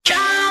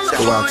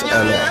go out to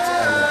LA.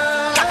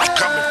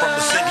 Coming from the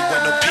city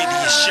where no pity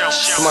is shown.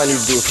 Somebody need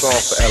to do a song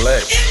for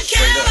LA.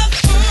 Straight up.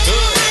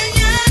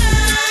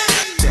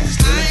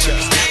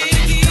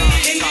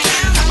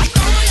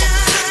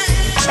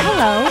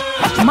 Hello,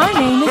 my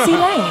name is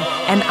Elaine,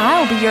 and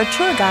I'll be your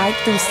tour guide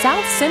through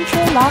South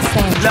Central Los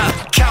Angeles.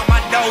 Look, count my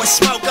dough and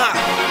smoke up.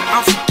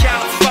 I'm from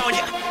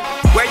California.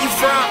 Where you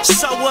from?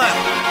 So what?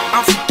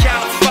 I'm from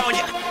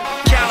California.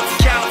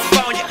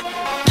 California.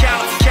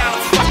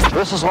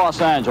 This is Los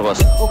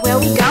Angeles. Well, where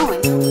we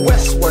going?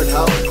 Westward,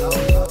 ho.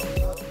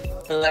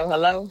 Hello,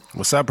 hello.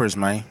 What's uppers,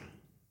 man?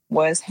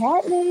 What's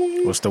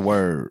happening? What's the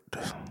word?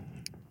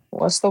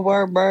 What's the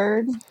word,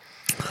 bird?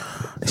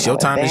 It's your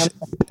time.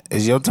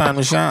 It's your time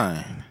to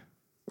shine.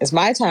 It's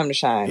my time to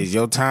shine. It's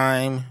your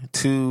time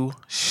to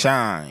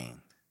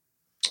shine.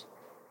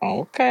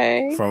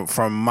 Okay.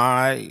 From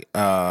my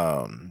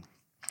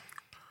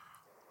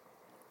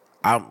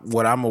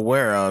what I'm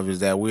aware of is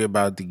that we're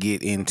about to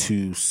get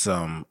into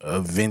some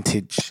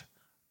vintage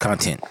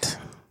content.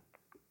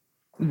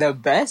 The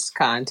best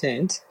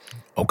content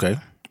Okay.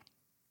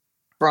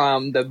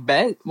 from the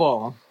best.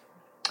 Well,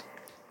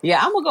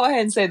 yeah, I'm gonna go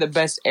ahead and say the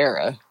best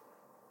era.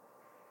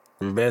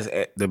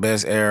 The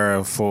best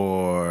era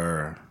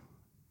for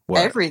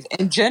what? Everything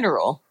in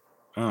general.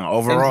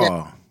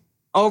 Overall.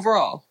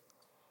 Overall.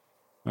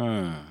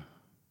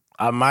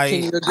 I might.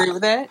 Can you agree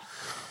with that?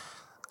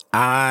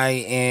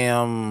 I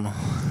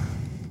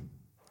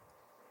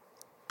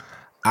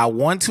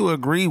want to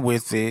agree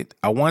with it.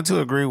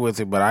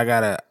 But I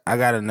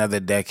got another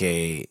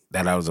decade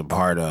that I was a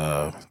part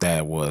of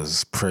that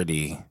was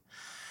pretty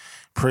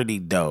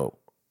dope.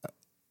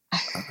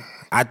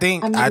 I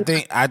think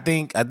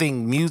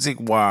music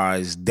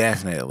wise,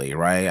 definitely,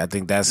 right? I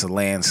think that's a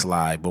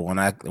landslide. But when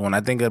I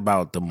think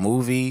about the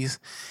movies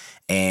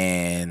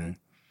and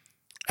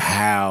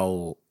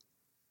how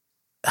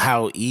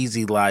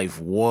easy life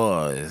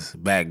was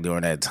back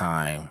during that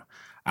time,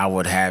 I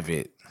would have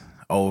it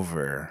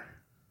over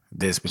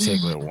this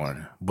particular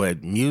one.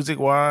 But music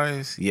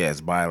wise,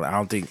 yes, I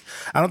don't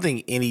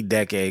think any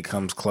decade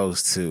comes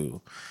close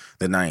to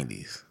the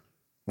 90s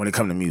when it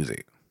comes to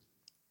music.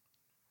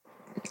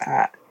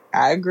 I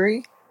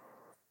agree.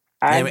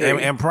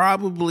 And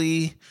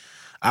probably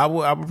I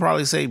would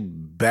probably say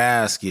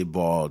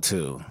basketball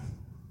too.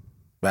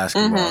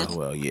 Basketball as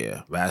well,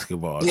 yeah.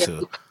 Basketball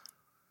too.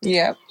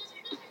 Yep.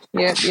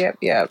 I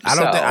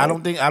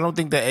don't think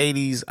the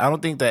 80s. I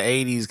don't think the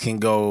 80s can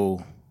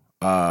go.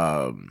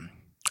 I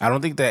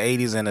don't think the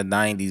 80s and the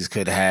 90s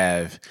could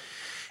have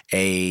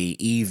a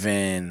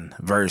even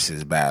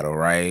versus battle,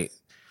 right?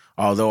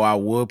 Although I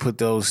would put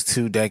those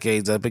two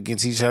decades up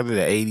against each other,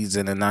 the 80s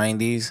and the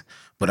 90s,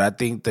 but I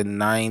think the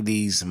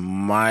 90s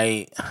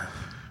might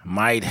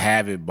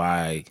have it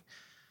by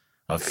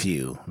a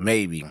few,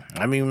 maybe.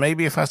 I mean,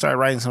 maybe if I start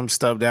writing some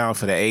stuff down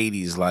for the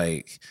 80s,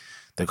 like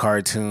the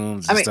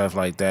cartoons and stuff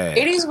like that.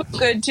 80s was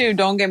good too,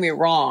 don't get me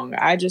wrong.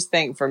 I just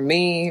think for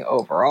me,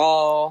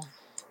 overall,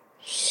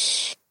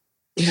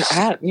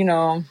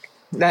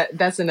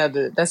 that's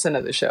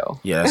another show.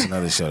 Yeah, that's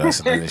another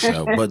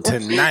show. But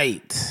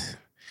tonight,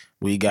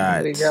 we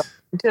got to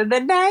the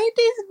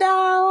 90s,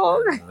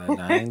 dog. The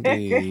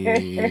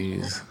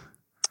 90s.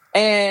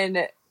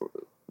 And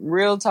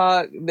real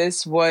talk,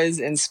 this was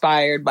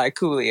inspired by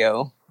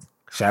Coolio.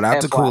 Shout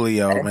out to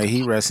Coolio. May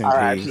he rest in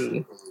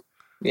peace.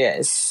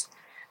 Yes.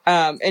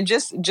 And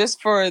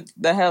just for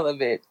the hell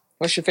of it,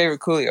 what's your favorite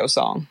Coolio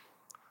song?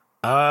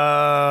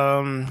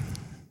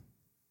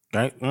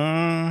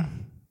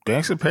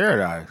 Gangsta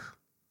Paradise.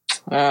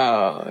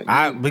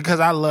 Oh, because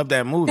I love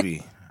that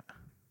movie.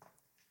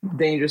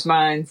 Dangerous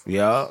Minds.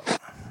 Yeah.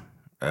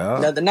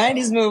 Another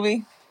 90s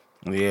movie.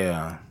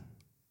 Yeah.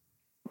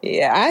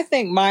 Yeah, I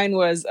think mine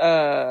was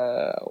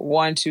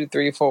 1, 2,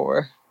 3,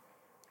 4.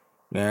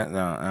 Yeah,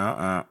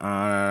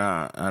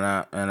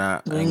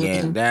 and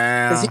get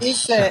down.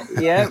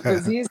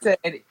 Because he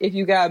said, if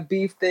you got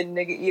beef, then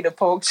nigga eat a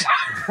pork chop.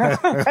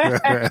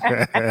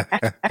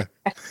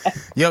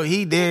 Yo,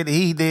 he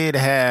did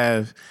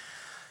have.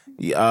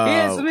 He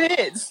had some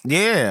hits.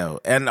 Yeah,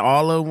 and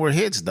all of them were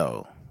hits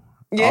though.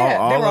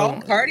 Yeah, they were all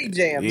party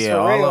jams. Yeah,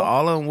 for real.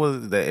 all of them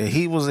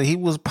was he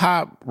was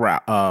pop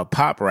rap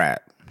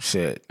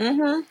shit.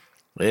 Mm-hmm.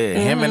 Yeah,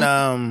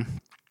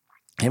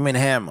 him and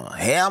Hammer.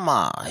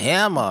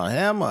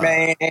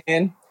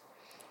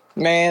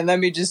 Man, let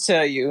me just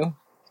tell you,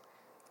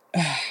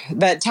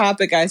 that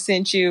topic I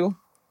sent you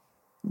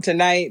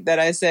tonight that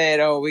I said,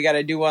 oh, we got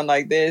to do one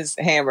like this,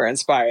 Hammer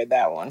inspired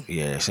that one.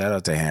 Yeah, shout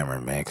out to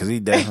Hammer, man, because he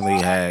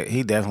definitely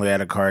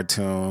had a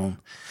cartoon.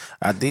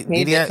 I think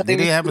did he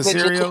have a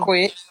cereal?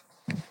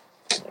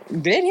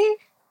 Did he?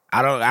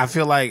 I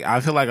feel like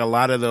a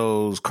lot of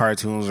those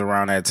cartoons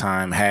around that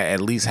time had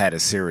a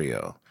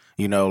cereal.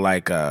 You know,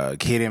 like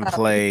Kid and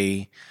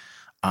Play.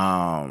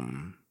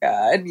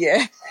 God,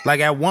 yeah.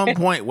 Like at one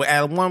point,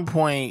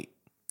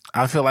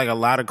 I feel like a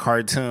lot of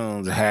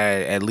cartoons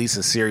had at least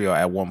a cereal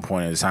at one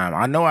point in time.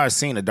 I know I've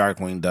seen a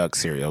Darkwing Duck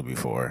cereal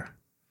before.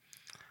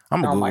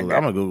 I'm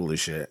gonna Google this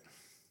shit.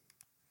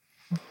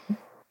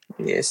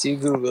 Yes, you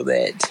Google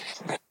that.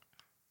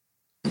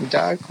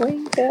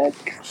 Darkwing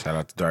Duck. Shout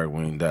out to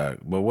Darkwing Duck.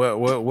 But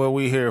what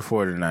we here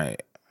for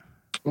tonight?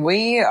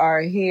 We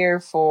are here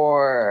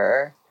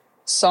for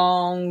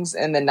songs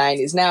in the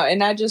 90s. Now, and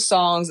not just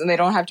songs, and they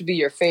don't have to be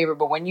your favorite,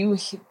 but when you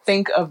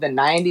think of the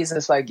 90s,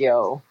 it's like,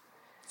 yo,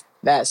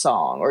 that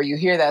song. Or you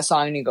hear that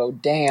song and you go,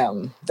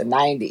 damn, the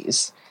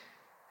 90s.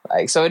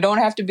 Like, so it don't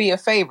have to be a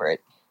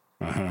favorite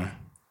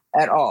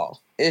at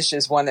all. It's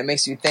just one that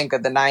makes you think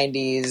of the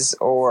 90s,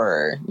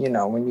 or, you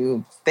know, when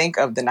you think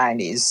of the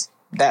 90s,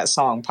 that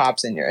song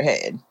pops in your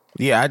head.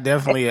 Yeah, I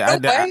definitely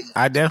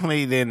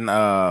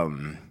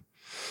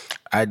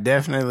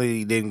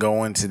didn't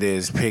go into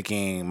this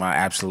picking my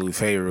absolute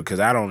favorite, because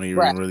I don't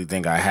even really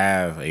think I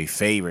have a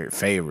favorites,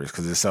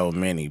 because there's so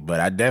many. But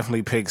I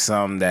definitely picked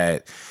some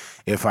that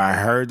if I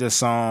heard the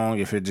song,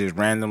 if it just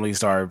randomly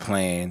started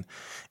playing,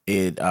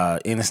 it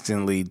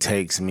instantly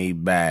takes me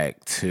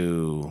back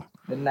to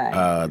the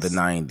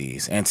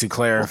 90s. And to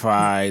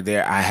clarify,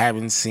 there I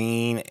haven't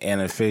seen an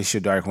official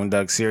Darkwing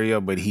Duck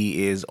cereal, but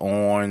he is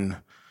on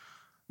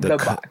the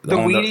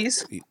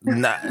Wheaties?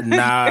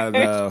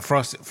 The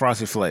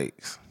Frosted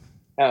Flakes.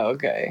 Oh,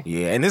 okay.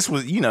 Yeah, and this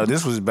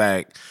was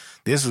back.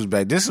 This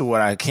is what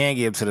I can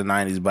give to the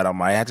 90s, but I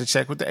might have to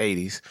check with the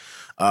 80s.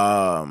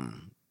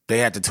 They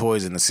had the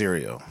toys in the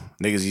cereal.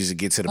 Niggas used to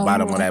get to the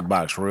bottom of that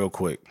box real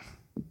quick.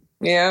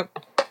 Yep.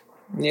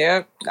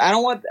 I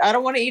don't want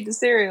to eat the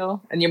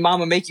cereal, and your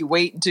mama make you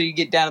wait until you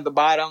get down to the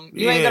bottom.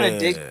 You ain't gonna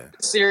dig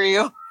the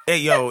cereal. Hey,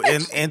 yo,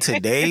 in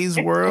today's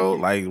world,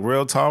 like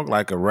real talk,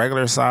 like a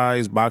regular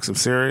size box of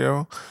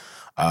cereal,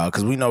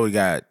 because we know we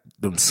got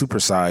them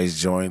supersized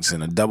joints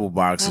and the double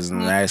boxes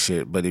and that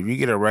shit. But if you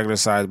get a regular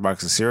size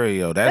box of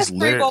cereal, that's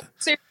literally,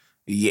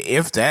 yeah,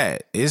 if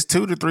that, it's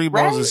 2 to 3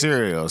 bowls of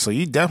cereal. So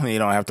you definitely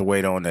don't have to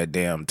wait on that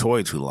damn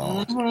toy too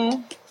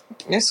long.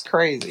 It's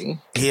crazy.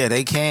 Yeah,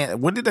 they can't.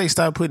 When did they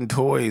stop putting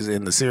toys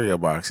in the cereal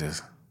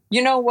boxes?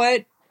 You know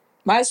what?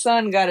 My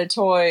son got a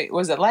toy.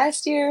 Was it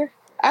last year?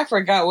 I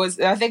forgot.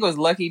 I think it was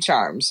Lucky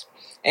Charms,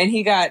 and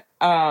he got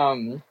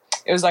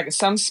it was like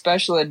some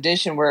special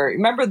edition where,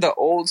 remember the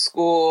old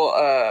school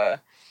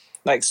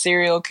like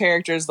cereal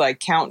characters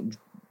like Count.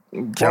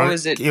 What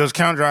was it? It was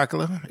Count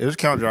Dracula.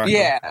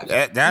 Yeah,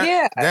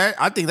 that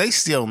I think they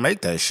still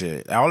make that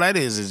shit. All that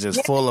is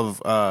just full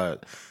of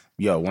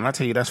when I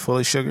tell you that's full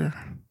of sugar.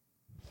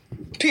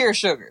 Pure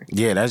sugar.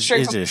 Yeah, it's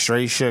just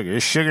straight sugar.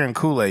 It's sugar and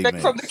Kool-Aid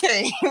straight from the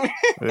cane.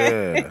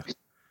 Yeah.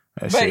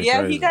 But yeah,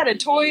 crazy. He got a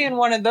toy in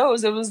one of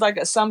those. It was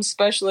like some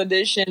special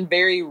edition,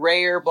 very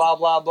rare, blah,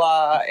 blah,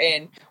 blah.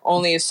 And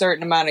only a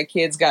certain amount of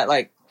kids got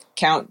like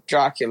Count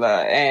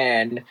Dracula.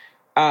 And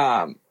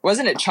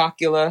wasn't it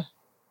Chocula?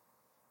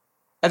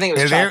 I think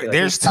it was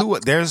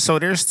Chocula.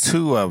 There's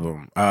two of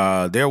them.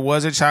 There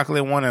was a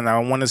chocolate one, and I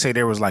want to say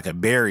there was like a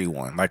berry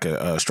one, like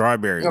a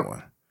strawberry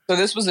one. So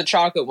this was a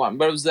chocolate one,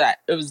 but it was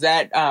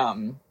that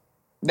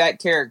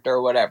character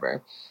or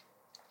whatever.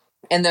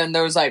 And then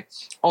there was like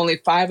only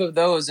 5 of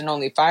those, and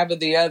only 5 of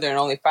the other, and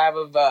only 5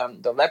 of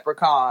the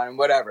leprechaun and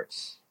whatever.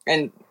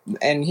 And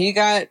he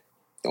got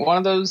one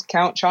of those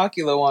Count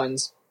Chocula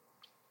ones,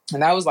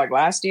 and that was like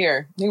last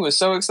year. He was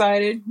so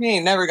excited. He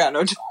ain't never got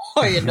no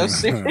toy and no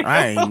cereal.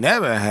 I ain't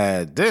never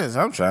had this.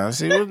 I'm trying to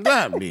see what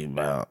that be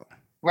about.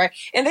 Right,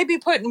 and they be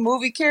putting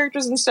movie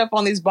characters and stuff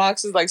on these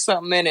boxes like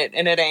something in it,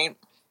 and it ain't.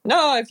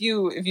 No, if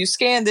you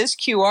scan this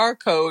QR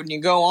code and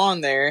you go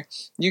on there,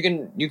 you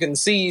can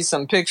see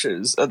some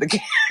pictures of the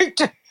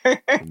character.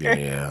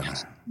 Yeah.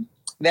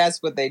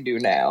 That's what they do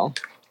now.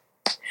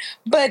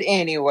 But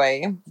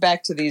anyway,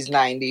 back to these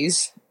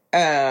 90s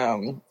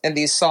and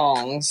these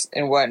songs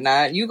and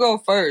whatnot. You go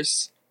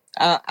first.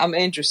 I'm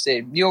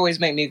interested. You always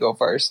make me go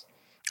first.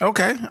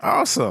 Okay,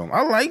 awesome.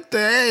 I like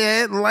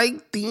that.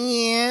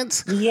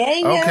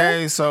 Yeah.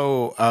 Okay,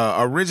 so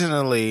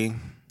originally,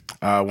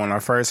 when I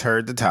first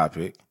heard the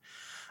topic,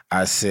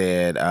 I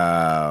said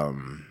I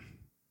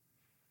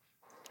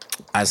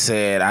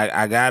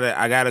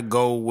gotta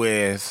go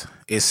with.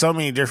 It's so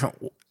many different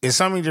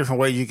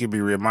ways you could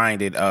be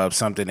reminded of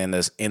something in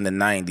the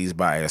 90s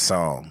by a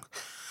song.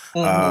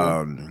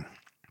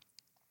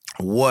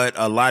 What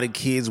a lot of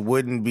kids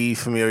wouldn't be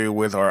familiar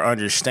with or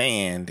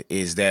understand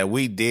is that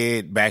we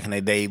did back in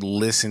the day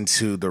listen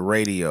to the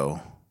radio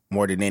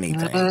more than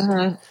anything.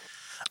 Man,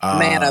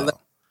 I love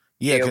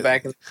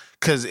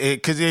because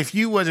if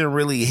you wasn't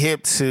really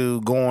hip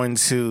to going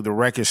to the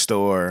record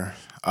store,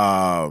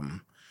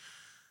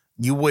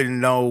 you wouldn't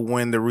know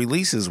when the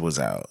releases was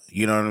out.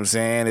 You know what I'm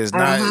saying? It's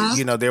not,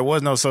 there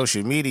was no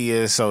social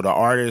media, so the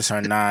artists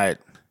are not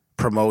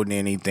promoting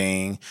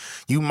anything.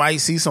 You might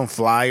see some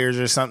flyers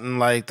or something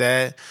like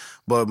that,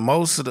 but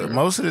most of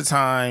the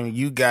time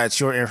you got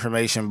your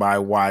information by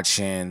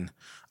watching.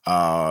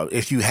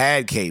 If you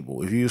had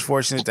cable, if you was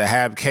fortunate to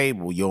have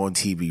cable, you're on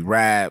TV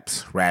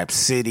Raps, Rap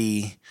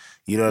City.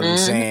 You know what I'm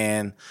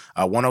saying?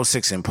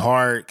 106 in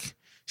Park.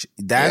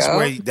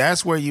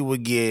 That's where you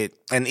would get,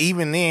 and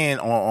even then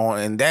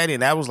on that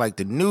end, that was like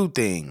the new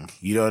thing.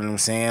 You know what I'm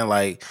saying?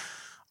 Like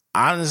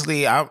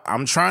honestly,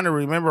 I'm trying to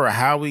remember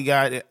how we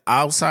got it,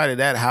 outside of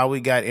that, how we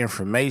got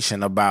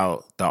information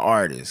about the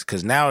artist.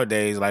 Because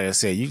nowadays, like I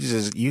said, you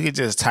could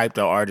just type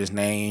the artist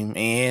name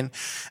in,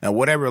 and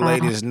whatever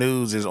latest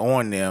news is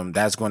on them,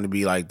 that's going to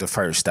be like the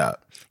first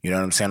stop. You know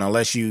what I'm saying?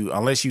 Unless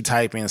you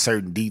type in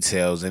certain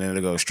details, and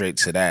it'll go straight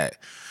to that.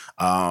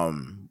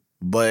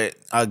 But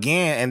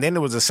again, and then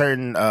there was a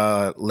certain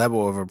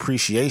level of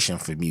appreciation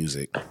for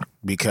music,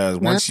 because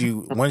once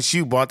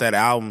you bought that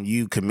album,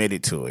 you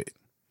committed to it.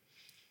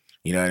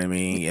 You know what I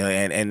mean?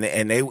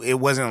 And it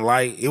wasn't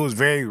like, it was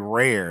very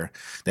rare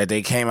that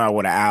they came out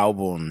with an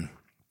album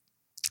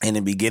in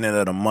the beginning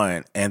of the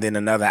month and then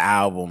another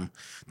album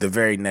the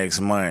very next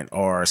month,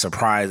 or a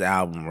surprise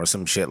album or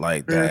some shit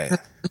like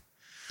that.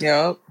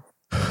 Yep.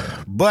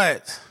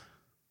 But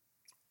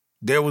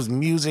there was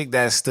music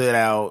that stood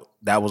out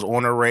that was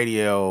on the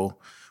radio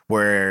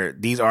where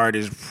these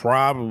artists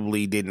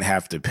probably didn't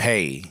have to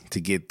pay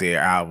to get their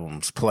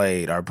albums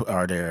played or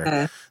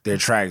their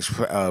tracks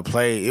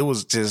played. It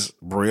was just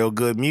real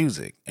good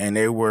music, and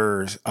they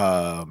were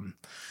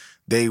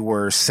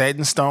set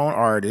in stone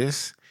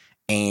artists,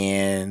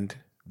 and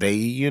they,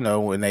 you know,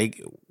 when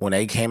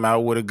they came out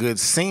with a good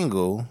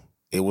single,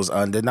 it was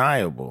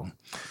undeniable.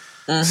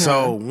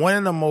 So one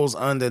of the most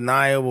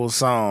undeniable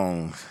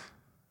songs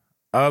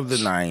of the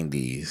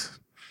 90s,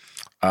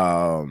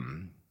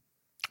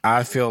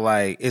 I feel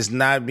like it's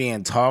not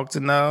being talked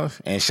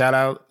enough, and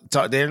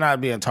they're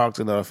not being talked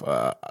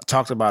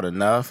about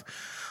enough.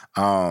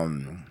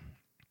 The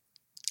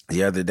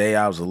other day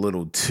I was a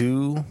little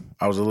too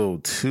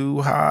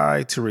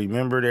high to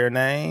remember their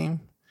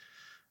name.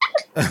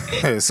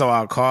 So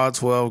I called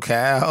 12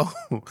 Cal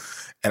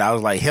and I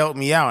was like, help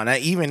me out.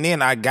 And even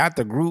then I got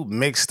the group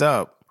mixed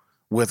up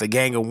with A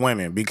Gang of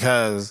Women,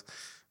 because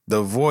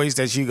the voice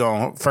that you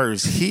gonna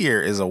first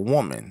hear is a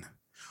woman.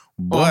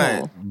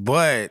 But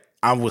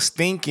I was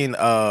thinking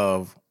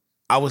of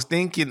a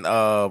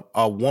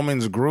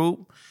woman's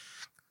group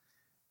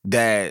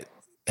that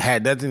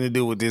had nothing to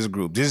do with this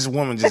group. This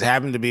woman just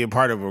happened to be a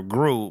part of a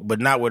group,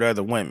 but not with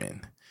other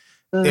women.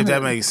 If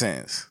that makes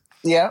sense.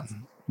 Yeah.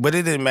 But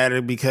it didn't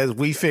matter, because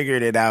we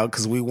figured it out,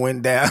 because we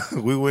went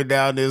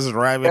down this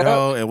rabbit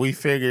hole and we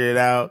figured it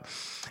out.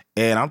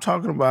 And I'm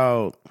talking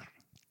about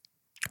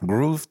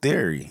Groove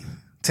Theory.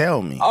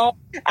 Tell me. Oh,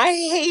 I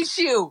hate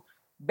you.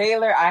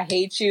 Baylor, I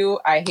hate you.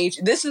 I hate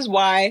you. This is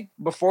why,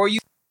 before you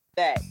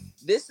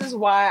this is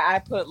why I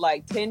put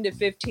like 10 to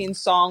 15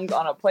 songs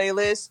on a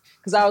playlist,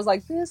 because I was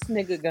like, this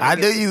nigga gonna I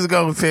knew you was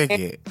gonna pick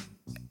it.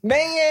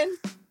 Man,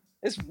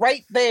 it's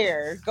right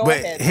there. Go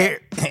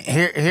ahead.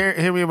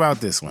 Hear me about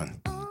this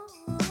one.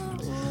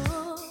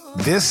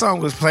 This song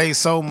was played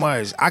so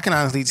much. I can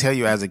honestly tell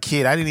you, as a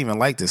kid, I didn't even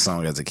like this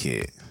song as a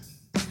kid.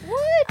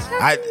 What?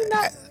 How can you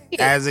not?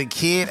 As a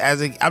kid,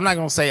 I'm not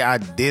gonna say I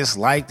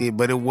disliked it,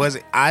 but it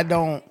wasn't.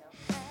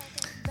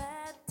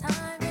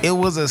 It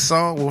was a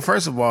song. Well,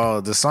 first of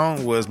all, the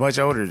song was much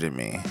older than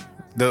me.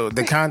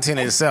 The content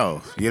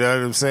itself, you know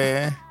what I'm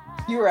saying?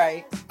 You're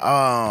right.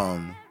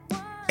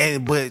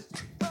 But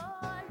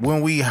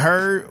when we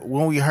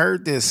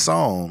heard this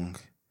song,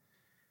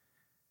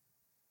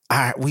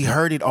 we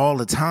heard it all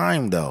the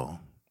time though.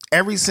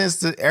 Ever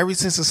since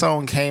the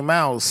song came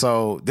out.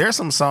 So there's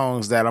some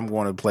songs that I'm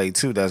going to play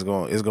too it's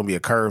going to be a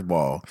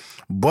curveball.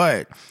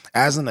 But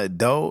as an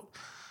adult,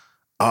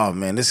 oh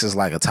man, this is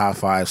like a top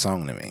 5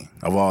 song to me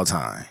of all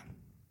time.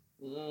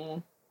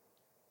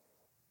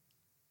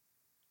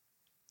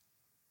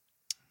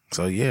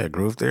 So yeah,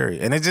 Groove Theory,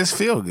 and it just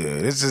feel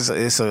good. It's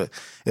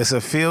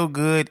a feel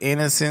good,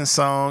 innocent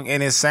song,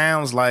 and it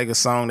sounds like a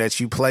song that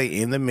you play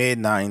in the mid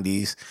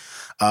 90s.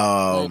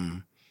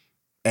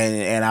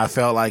 And I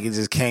felt like it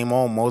just came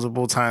on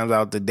multiple times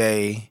out the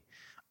day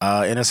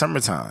in the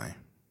summertime.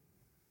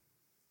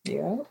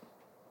 Yeah.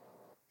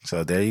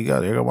 So there you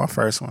go. There go my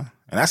first one.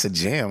 And that's a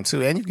jam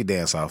too. And you can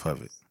dance off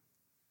of it.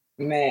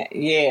 Man,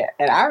 yeah.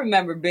 And I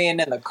remember being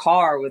in the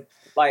car with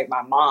like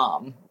my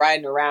mom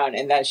riding around,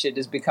 and that shit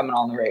just be coming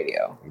on the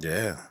radio.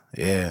 Yeah.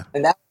 Yeah.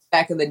 And that was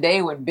back in the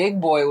day when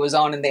Big Boy was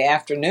on in the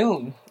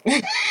afternoon.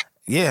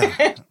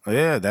 Yeah.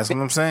 Yeah, that's what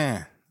I'm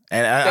saying.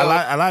 And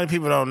a lot of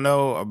people don't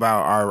know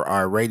about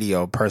our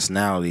radio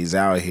personalities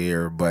out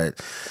here,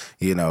 but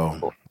you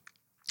know,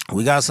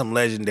 we got some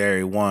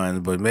legendary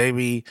ones, but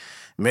maybe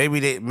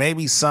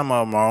some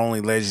of them are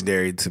only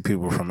legendary to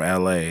people from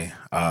LA.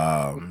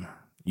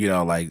 You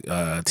know, like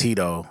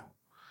Tito.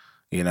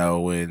 You know,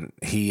 when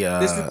he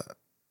This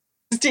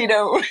is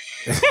Tito.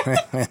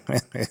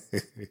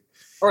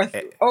 Or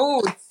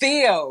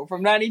Theo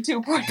from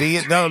 92.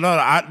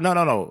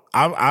 No.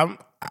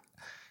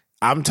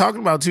 I'm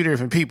talking about two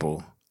different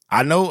people.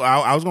 I know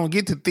I was gonna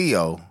get to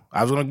Theo.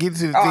 I was gonna get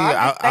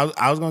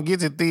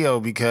to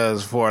Theo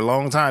because for a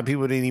long time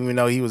people didn't even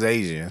know he was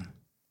Asian.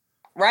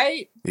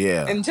 Right?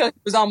 Yeah. Until he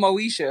was on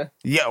Moesha.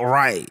 Yeah,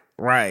 right.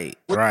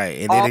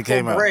 And then it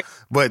came out.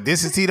 But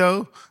this is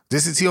Tito.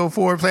 This is Tito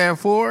 4 Plan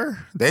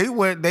 4. They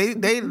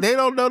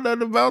don't know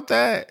nothing about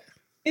that.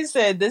 He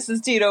said, "This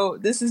is Tito.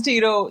 This is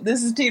Tito.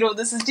 This is Tito.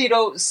 This is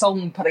Tito.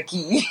 Son por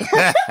aquí."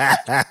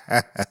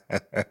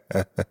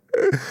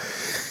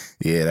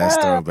 Yeah, that's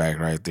throwback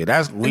right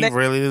there. We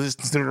really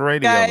listened to the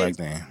radio back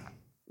then.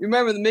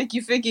 Remember the Mickey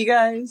Ficky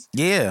guys?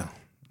 Yeah.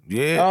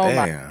 Oh,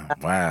 Damn.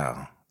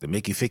 Wow. The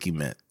Mickey Ficky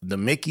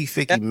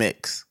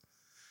mix.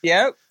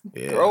 Yep.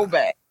 Yeah.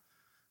 Throwback.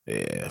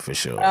 Yeah, for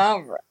sure.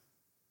 All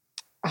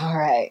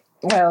right.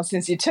 Well,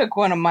 since you took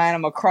one of mine,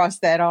 I'm gonna cross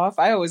that off.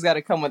 I always got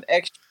to come with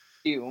extra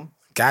for you.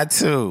 Got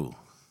to.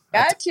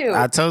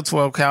 I told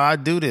 12 Cal I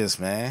do this,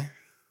 man.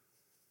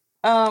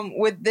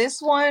 With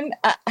this one,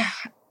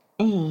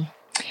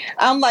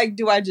 I'm like,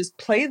 do I just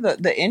play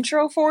the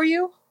intro for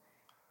you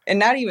and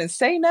not even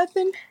say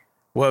nothing?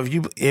 Well,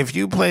 if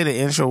you play the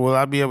intro, will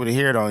I be able to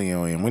hear it on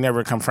you? And we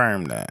never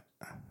confirmed that.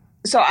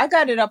 So I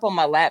got it up on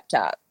my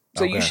laptop,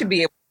 so Okay. you should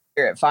be able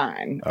to hear it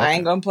fine. Okay. I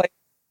ain't gonna play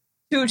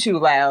too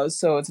loud,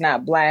 so it's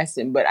not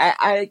blasting. But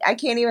I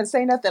can't even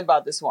say nothing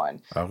about this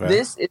one. Okay.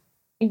 This is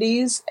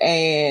 90s,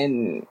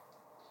 and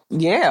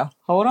yeah,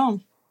 hold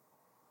on.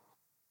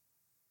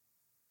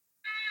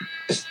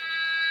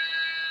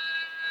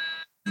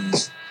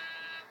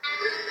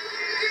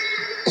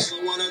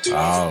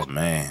 Oh,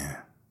 man.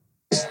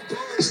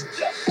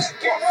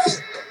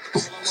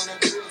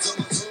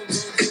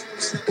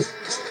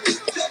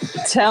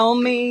 Tell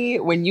me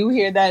when you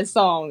hear that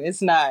song,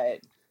 it's not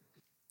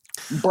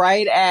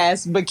bright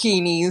ass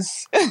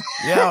bikinis.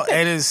 Yo,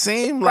 and it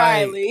seemed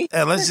like Riley.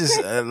 let's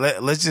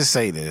just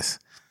say this.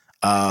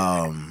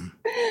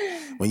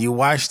 When you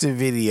watch the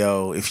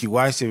video, if you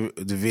watch the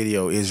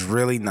video, it's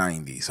really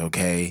 90s,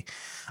 okay?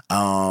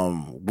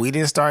 We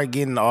didn't start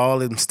getting all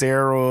them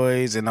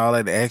steroids and all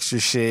that extra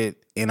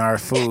shit in our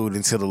food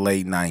until the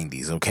late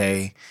 90s,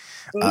 okay?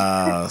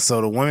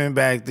 So the women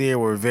back there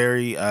were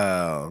very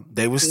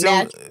they was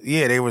still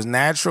they was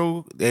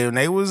natural.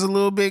 They was a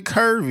little bit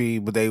curvy,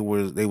 but they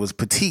was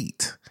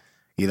petite.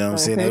 You know what I'm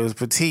saying? They was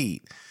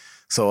petite.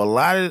 So a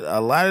lot of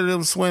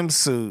them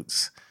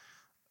swimsuits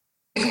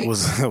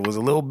was a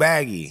little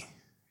baggy.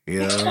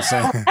 You know what I'm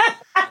saying?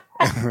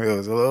 It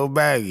was a little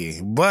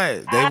baggy,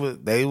 but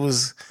they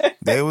was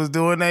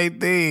doing their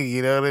thing.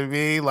 You know what I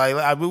mean?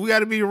 Like, we got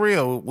to be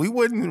real. We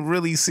wasn't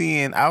really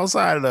seeing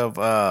outside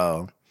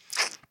of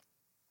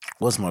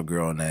what's my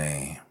girl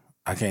name?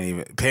 I can't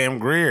even. Pam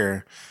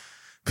Grier,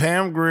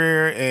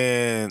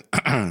 and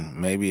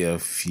maybe a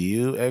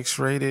few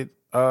X-rated.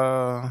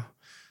 Lord,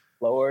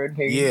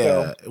 here you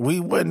Yeah, go. we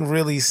wasn't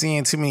really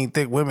seeing too many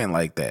thick women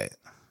like that.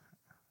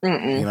 You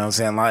know what I'm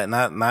saying? Like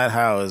not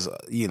how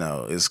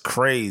it's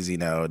crazy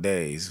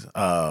nowadays.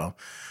 But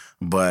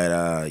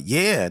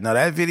yeah, no,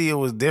 that video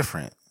was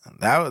different.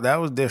 That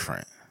was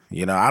different.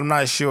 You know, I'm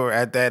not sure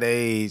at that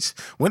age.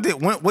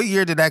 What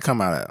year did that come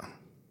out at?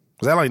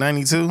 Was that like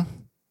 92?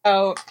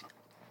 Oh,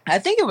 I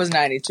think it was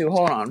 92.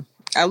 Hold on.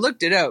 I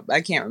looked it up. I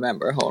can't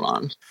remember. Hold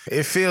on.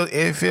 It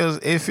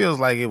feels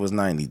like it was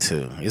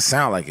 92. It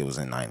sounded like it was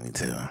in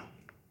 92.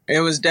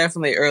 It was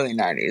definitely early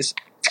 90s.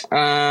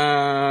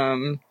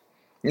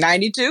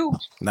 92.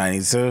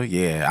 92?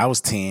 Yeah, I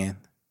was 10.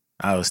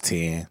 I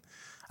wasn't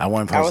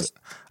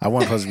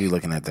supposed to be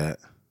looking at that.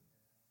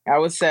 I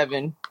was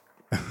 7.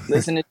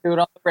 Listening to it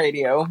on the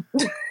radio.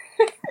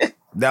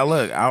 Now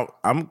look,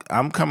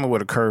 I'm coming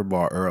with a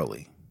curveball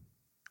early.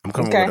 I'm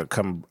coming with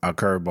a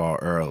curveball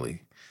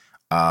early.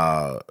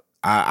 I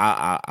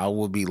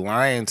would be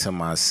lying to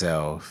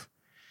myself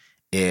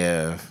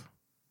if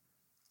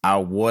I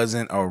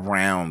wasn't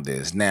around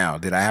this. Now,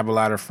 did I have a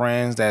lot of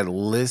friends that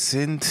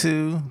listened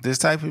to this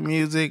type of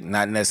music?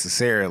 Not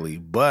necessarily,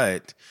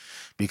 but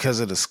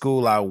because of the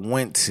school I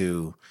went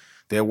to,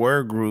 there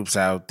were groups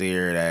out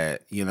there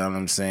that, you know what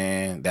I'm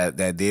saying, that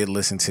did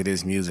listen to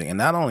this music. And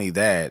not only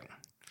that,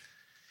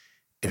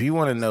 if you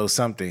want to know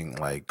something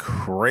like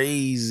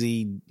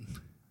crazy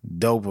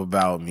dope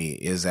about me,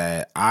 is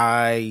that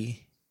I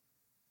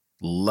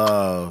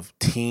love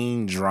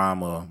teen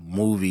drama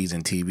movies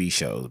and TV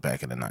shows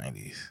back in the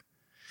 90s.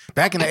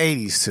 Back in the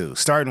 80s too,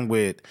 starting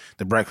with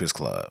The Breakfast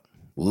Club.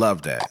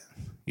 Love that.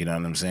 You know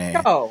what I'm saying?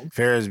 Oh.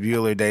 Ferris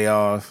Bueller Day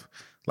Off.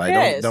 Like,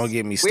 Yes. don't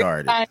get me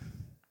started.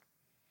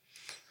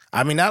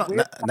 I mean,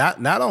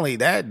 not only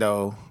that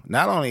though,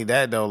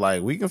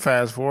 like we can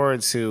fast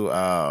forward to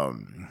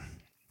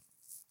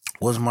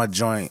what's my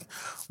joint?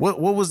 What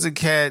was the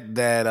cat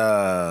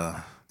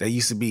that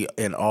used to be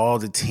in all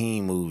the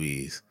teen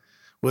movies?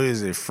 What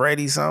is it?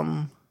 Freddie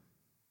something?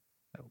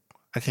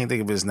 I can't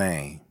think of his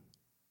name.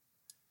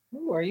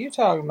 Who are you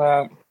talking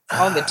about?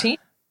 On the team?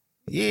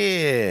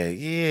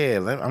 Yeah.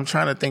 I'm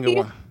trying to think of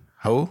one.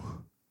 Who?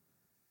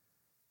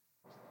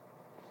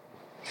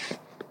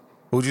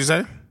 Who'd you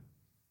say?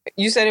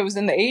 You said it was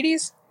in the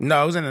 80s?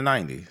 No, it was in the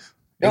 90s.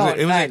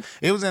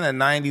 It was in the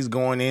 90s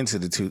going into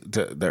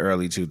the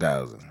early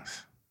 2000s.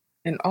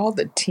 In all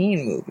the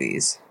teen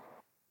movies.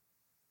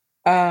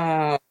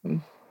 Freddie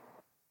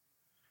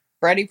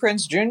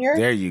Prinze Jr.?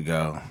 There you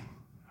go.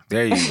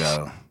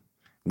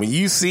 When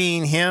you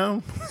seen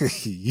him,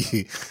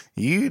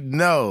 you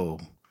know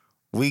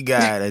we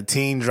got a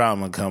teen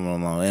drama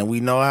coming along, and we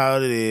know how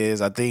it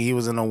is. I think he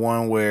was in the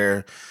one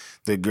where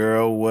the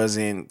girl was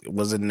a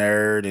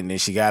nerd, and then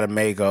she got a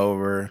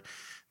makeover.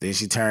 Then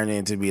she turned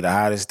into be the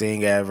hottest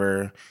thing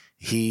ever.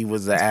 He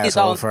was the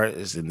asshole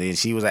first, and then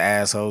she was an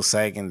asshole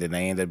second. Then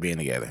they ended up being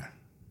together.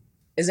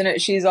 Isn't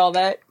it? She's all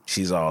that.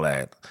 She's all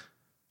that.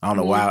 I don't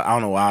know why. I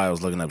don't know why I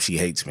was looking up. She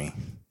hates me.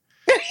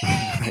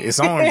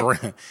 It's on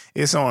brand.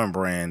 It's on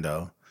brand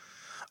though.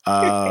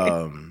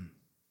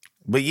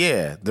 But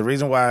yeah, the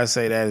reason why I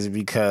say that is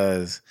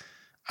because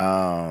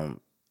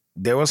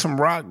there was some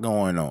rock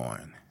going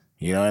on.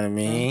 You know what I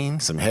mean?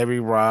 Some heavy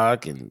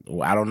rock, and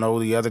I don't know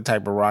the other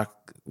type of rock.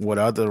 What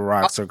other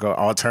rocks are called?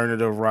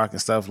 Alternative rock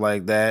and stuff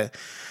like that.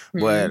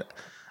 But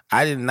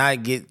I did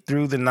not get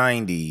through the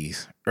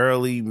 90s,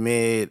 early,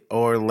 mid,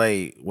 or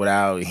late,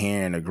 without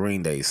hearing a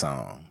Green Day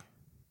song.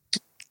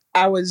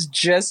 I was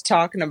just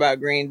talking about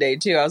Green Day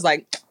too. I was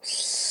like,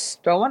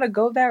 do I want to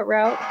go that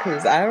route?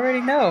 Because I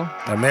already know.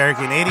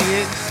 American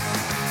Idiot?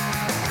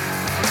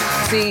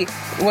 See,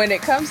 when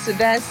it comes to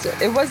that,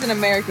 it wasn't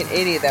American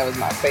Idiot that was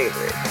my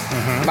favorite.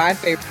 My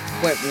favorite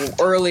went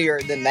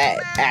earlier than that,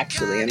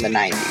 actually, in the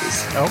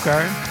 90s.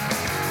 Okay.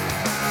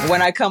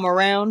 When I Come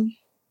Around,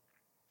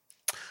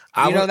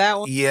 you know that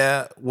one?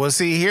 Yeah. Well,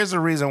 see, here's the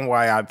reason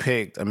why I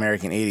picked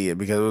American Idiot,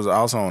 because it was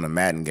also on a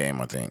Madden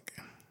game, I think.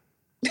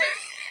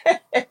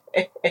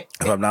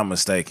 If I'm not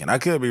mistaken. I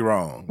could be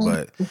wrong,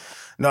 but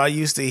no, I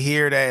used to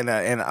hear that,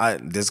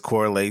 and this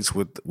correlates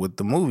with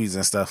the movies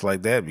and stuff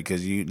like that,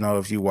 because you know,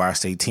 if you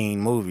watched a teen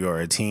movie or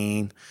a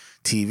teen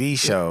TV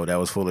show that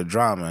was full of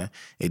drama,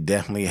 it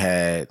definitely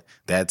had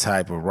that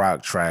type of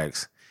rock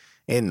tracks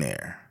in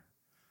there.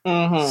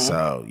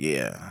 So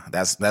yeah,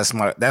 that's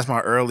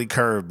my early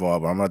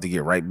curveball, but I'm about to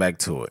get right back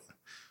to it.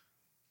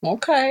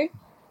 Okay.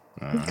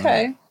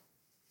 Okay.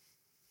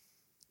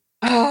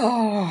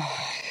 Oh,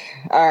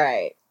 all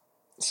right.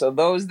 So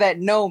those that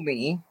know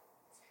me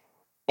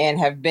and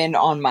have been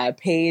on my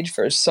page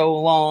for so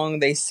long,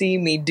 they see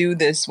me do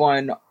this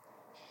one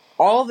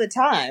all the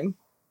time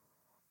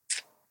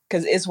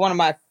because it's one of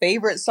my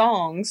favorite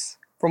songs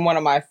from one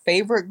of my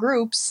favorite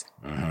groups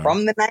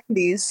from the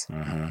 90s.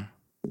 I'm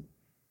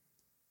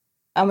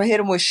going to hit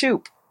them with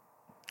Shoop.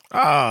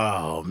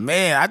 Oh,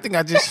 man. I think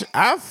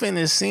I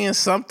finished seeing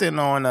something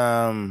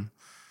on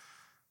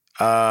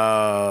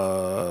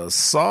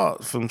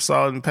Salt from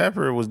Salt and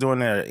Pepper was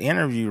doing an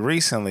interview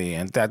recently,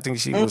 and I think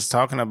she was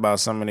talking about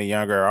some of the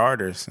younger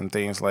artists and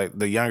things, like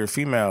the younger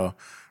female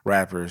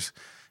rappers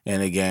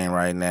in the game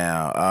right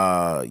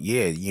now.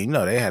 Yeah, you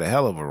know, they had a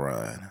hell of a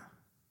run.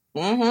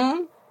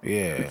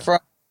 Yeah.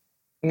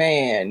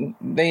 Man,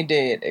 they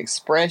did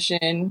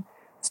Expression,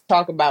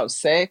 Talk About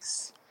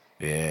Sex.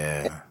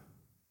 Yeah.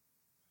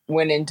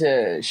 Went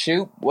into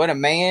Shoot, What a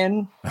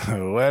Man.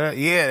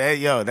 They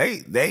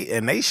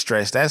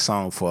stretched that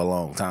song for a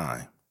long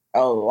time.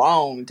 A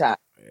long time.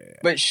 Yeah.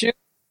 But Shoot,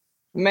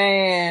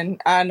 man,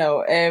 I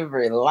know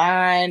every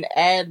line,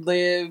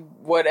 ad-lib,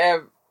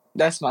 whatever.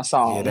 That's my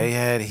song. Yeah, they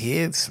had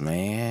hits,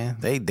 man.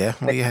 They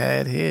definitely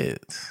had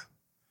hits.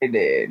 They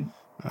did.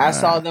 I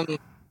saw them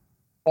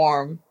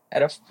perform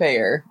at a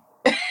fair.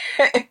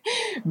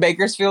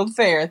 Bakersfield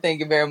Fair, thank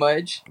you very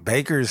much.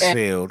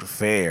 Bakersfield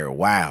Fair,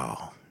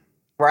 wow.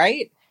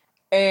 Right?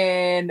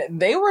 And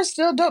they were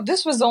still dope.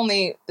 This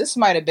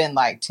might have been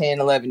like 10,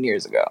 11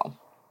 years ago.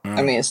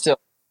 I mean, it's still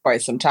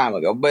quite some time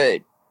ago,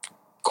 but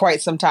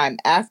quite some time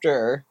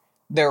after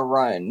their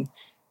run.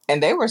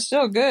 And they were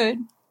still good.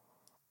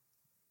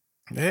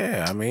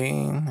 Yeah, I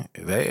mean,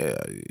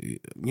 they,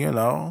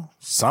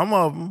 some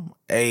of them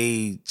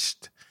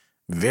aged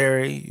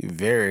very,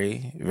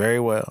 very, very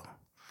well.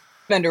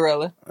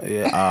 Cinderella.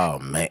 Yeah. Oh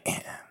man,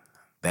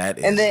 that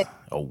is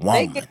a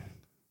woman.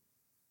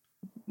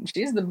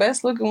 She's the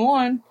best looking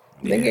one.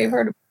 They gave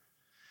her the.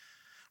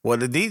 Well,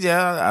 the DJ.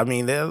 I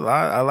mean, there's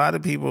a lot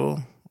of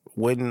people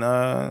wouldn't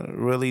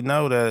really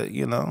know that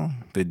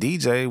the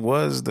DJ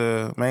was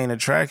the main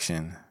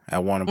attraction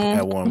at one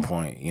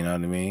point. You know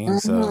what I mean?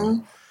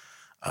 So,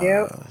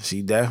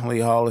 she definitely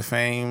Hall of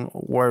Fame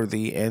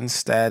worthy in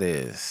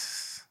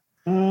status.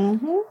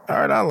 All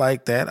right, I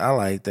like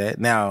that.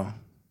 Now,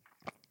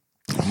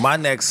 my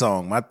next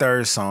song, my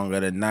third song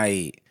of the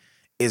night,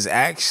 is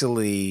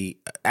actually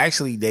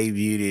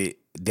debuted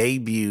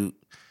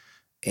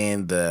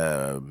in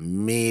the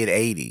mid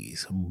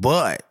 80s,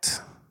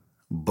 but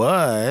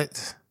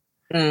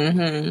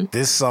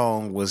this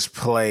song was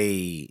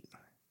played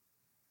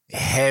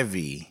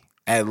heavy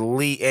at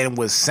least, and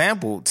was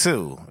sampled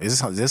too.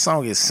 This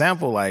song is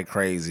sampled like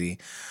crazy,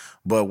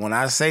 but when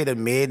I say the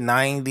mid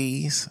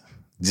 90s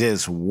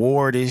just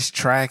wore this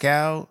track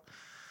out,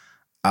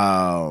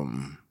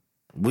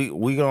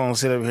 we gonna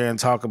sit up here and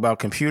talk about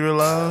Computer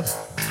Love.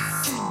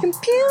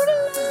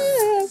 Computer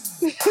Love.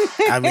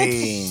 I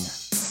mean,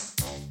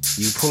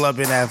 you pull up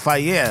in that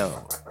fight, yeah.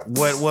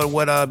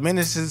 What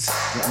Menace to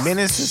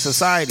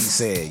Society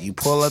said. You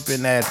pull up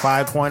in that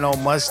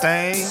 5.0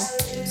 Mustang.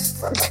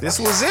 This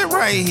was it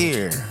right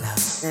here.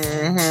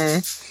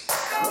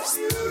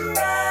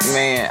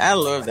 Man, I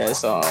love that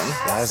song.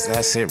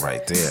 That's it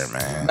right there,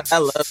 man. I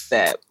love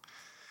that.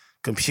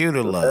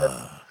 Computer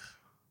Love.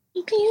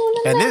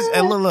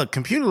 And look,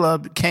 Computer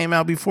Love came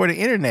out before the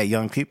internet,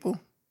 young people.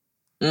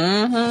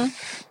 Mm-hmm.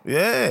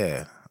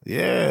 Yeah.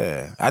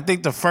 I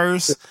think the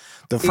first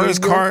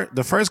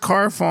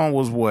car phone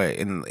was what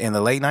in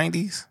the late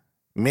 90s?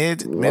 Mid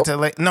to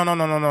late. No, not.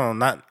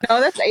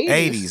 No, that's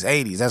 80s.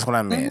 80s. That's what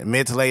I meant.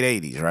 Mid to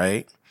late 80s,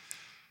 right?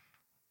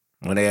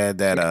 When they had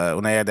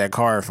that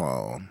car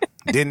phone.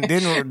 Didn't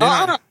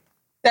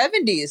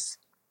 70s.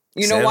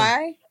 You know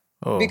why?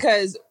 Oh.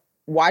 Because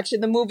watching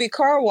the movie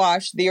Car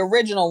Wash, the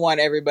original one,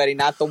 everybody,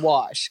 not the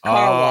Wash. Car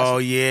Wash. Oh,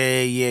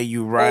 yeah,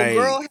 you right.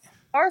 Old girl had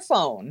a car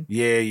phone.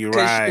 Yeah, you're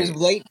right. Because she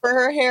was late for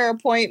her hair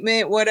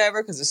appointment,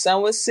 whatever, because the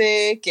son was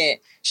sick, and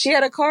she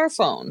had a car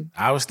phone.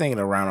 I was thinking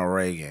of Ronald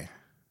Reagan.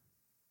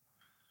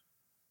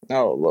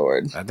 Oh,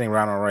 Lord. I think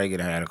Ronald Reagan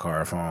had a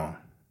car phone.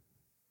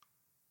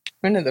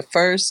 When did the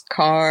first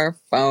car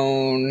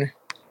phone?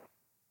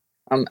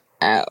 I'm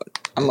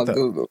out. I'm going to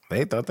Google.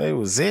 They thought they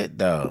was it,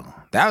 though.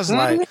 That was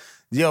like...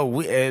 Yo,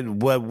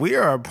 what we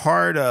are a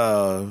part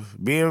of,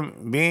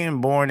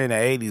 being born in the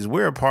 80s,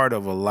 we're a part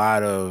of a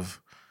lot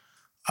of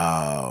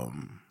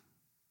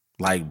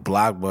like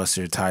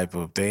blockbuster type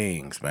of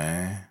things,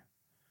 man.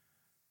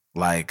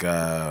 Like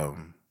I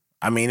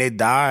mean, it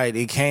died,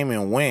 it came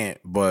and went,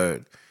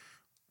 but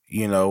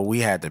you know, we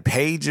had the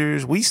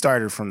pagers. We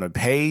started from the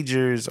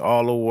pagers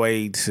all the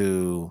way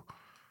to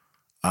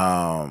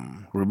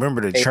remember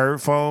the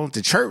chirp phones?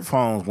 The chirp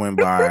phones went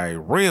by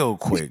real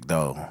quick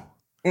though.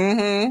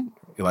 Mm-hmm.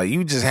 Like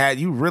you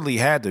really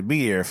had to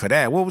be there for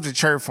that. What was the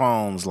chirp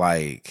phones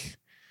like?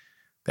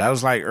 That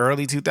was like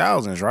early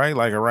 2000s, right?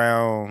 Like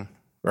around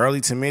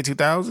early to mid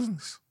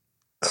 2000s?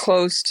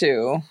 Close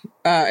to.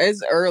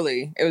 It's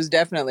early. It was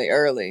definitely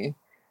early.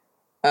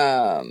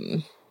 Yeah.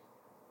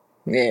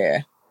 yeah.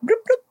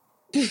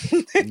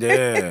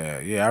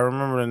 I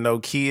remember the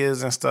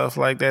Nokias and stuff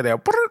like that.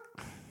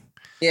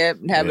 Yep,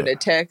 having a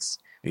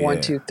text.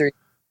 1, 2, 3,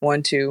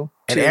 1, 2.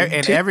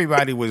 And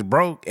everybody was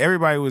broke.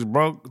 Everybody was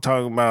broke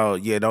talking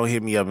about, don't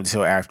hit me up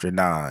until after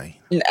 9.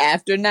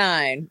 After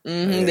 9.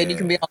 Mm-hmm. Yeah. Then you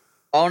can be on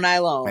all night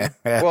long.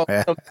 Well,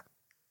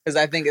 because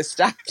I think it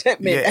stopped at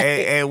midnight.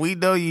 Yeah, and we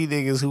know you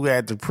niggas who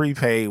had the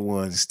prepaid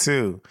ones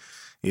too.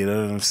 You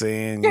know what I'm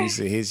saying? Used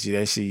to hit you.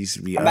 That shit used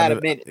to be out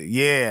of minutes.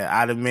 Yeah,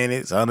 out of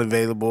minutes.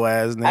 Unavailable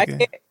ass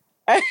nigga.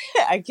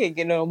 I can't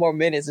get no more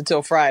minutes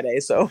until Friday,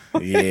 so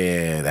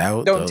yeah,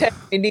 don't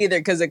text me neither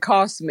because it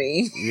costs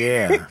me.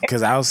 Yeah,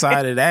 because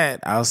outside of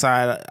that,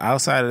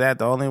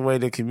 the only way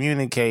to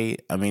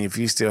communicate, I mean, if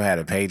you still had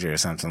a pager or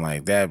something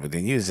like that, but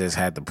then you just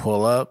had to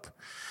pull up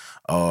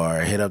or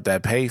hit up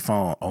that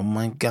payphone. Oh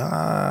my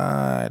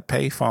God,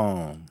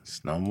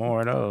 payphones, no more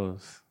of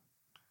those.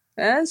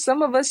 And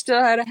some of us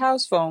still had a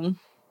house phone.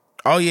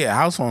 Oh yeah,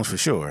 house phones for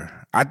sure.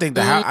 I think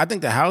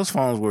the house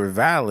phones were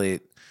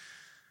valid.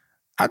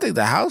 Even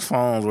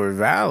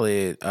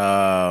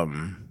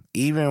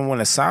when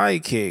a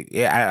Sidekick.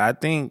 Yeah, I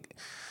think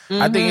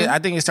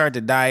it started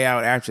to die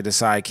out after the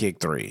Sidekick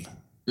 3.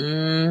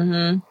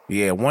 Mm-hmm.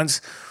 Yeah, once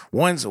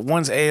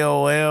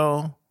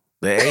AOL,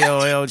 the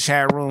AOL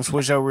chat room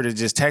switched over to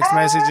just text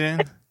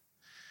messaging.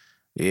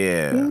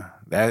 Yeah,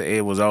 that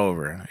it was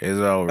over. It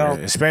was over. Oh.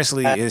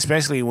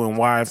 Especially when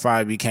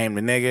Wi-Fi became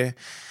the nigga.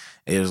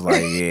 It was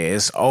like, yeah,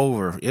 it's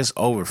over. It's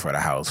over for the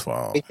house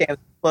phone. Became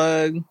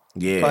plug.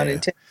 Yeah.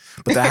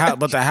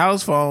 But the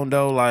house phone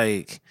though,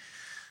 like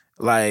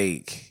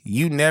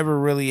you never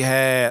really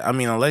had. I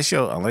mean, unless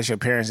your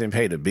parents didn't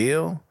pay the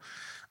bill,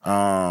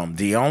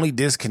 the only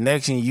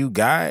disconnection you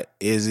got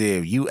is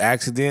if you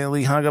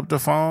accidentally hung up the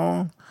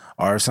phone,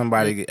 or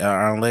somebody,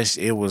 unless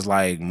it was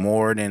like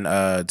more than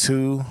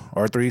 2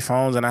 or 3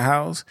 phones in a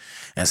house,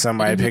 and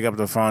somebody pick up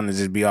the phone and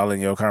just be all in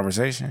your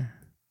conversation,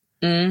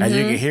 and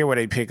you can hear what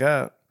they pick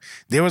up.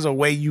 There was a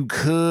way you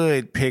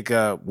could pick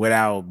up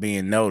without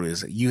being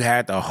noticed. You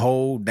had to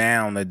hold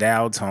down the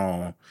dial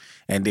tone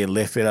and then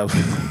lift it up.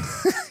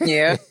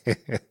 Yeah.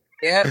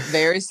 Yeah,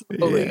 very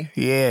slowly.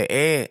 Yeah.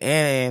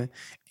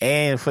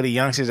 And for the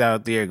youngsters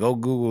out there, go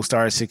Google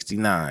star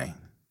 69.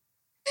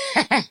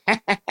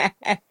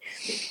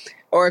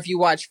 Or if you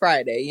watch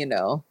Friday, you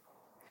know.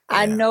 Yeah.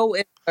 I know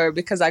it's her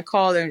because I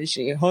called her and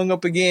she hung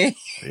up again.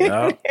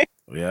 Yeah.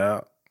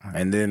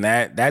 And then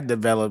that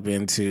developed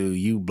into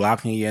you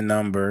blocking your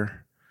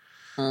number.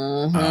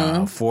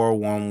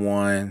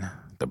 411,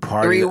 the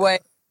party. 3-way.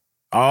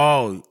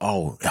 Oh,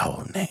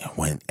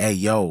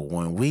 nigga.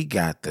 When we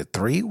got the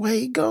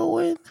 3-way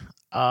going,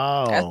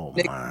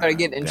 niggas started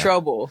getting in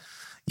trouble.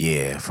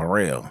 Yeah, for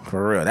real.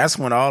 That's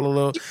when all the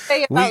little. You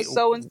say about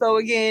so and so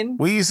again.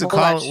 We used to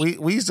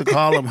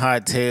call them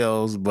hot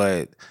tails,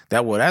 but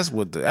that's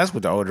what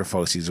the older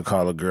folks used to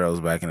call the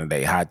girls back in the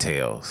day, hot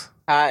tails.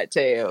 Hot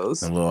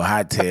tails. The little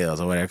hot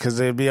tails or whatever. Because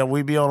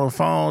we'd be on the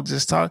phone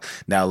just talk.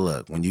 Now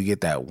look, when you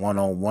get that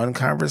one-on-one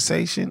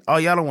conversation,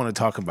 y'all don't want to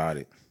talk about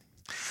it.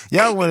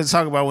 Y'all want to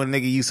talk about when a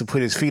nigga used to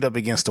put his feet up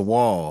against the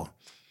wall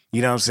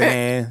You know what I'm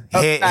saying?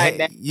 Upside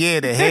down. Yeah,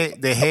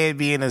 the head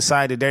being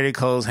inside the dirty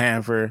clothes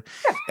hamper,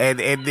 and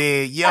then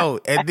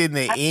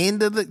the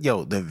end of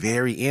the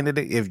very end of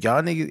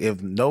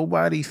if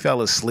nobody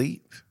fell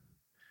asleep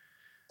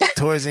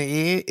towards the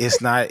end, it's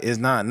not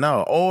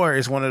no, or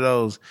it's one of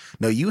those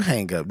no you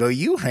hang up. Oh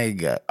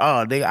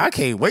nigga, I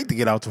can't wait to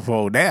get off the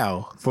phone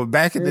now. From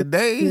back in the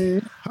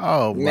day,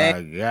 oh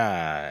my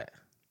god,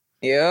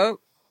 Yep.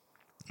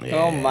 yeah.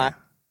 Oh my.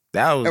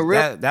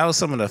 That was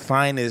some of the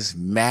finest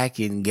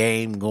macking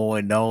game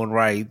going on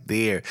right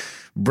there.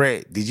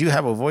 Brett, did you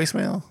have a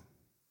voicemail?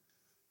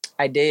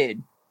 I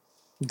did.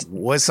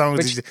 What song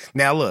did you?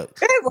 Now look,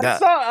 What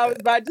song? I was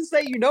about to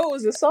say, it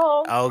was a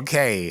song.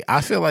 okay,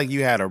 I feel like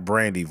you had a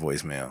Brandy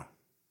voicemail.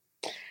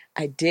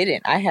 I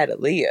didn't. I had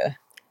Aaliyah.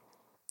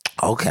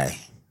 Okay,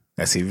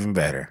 that's even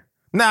better.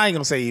 No, I ain't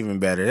gonna say even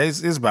better.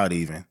 It's about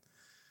even.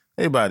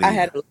 It's about I even.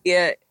 had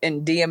Aaliyah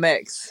and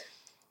DMX.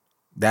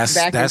 That's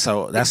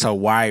a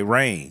wide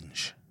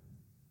range.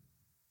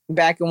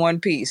 Back in one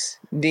piece.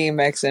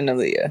 DMX and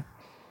Aaliyah.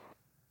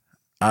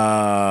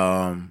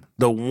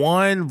 The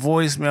one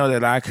voicemail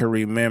that I can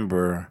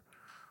remember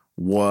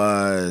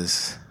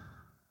was,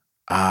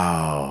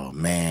 oh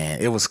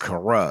man, it was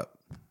Corrupt.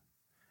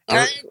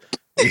 It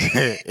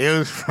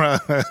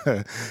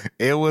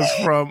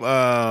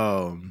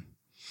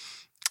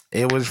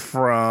was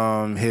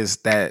from his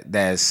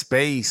that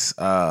space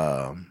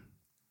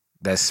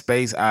that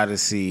Space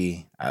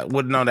Odyssey. I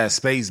wouldn't know that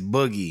Space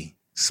Boogie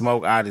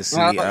Smoke Odyssey.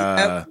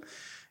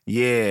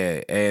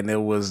 Yeah, and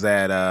it was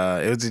that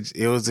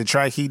it was the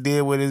track he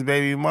did with his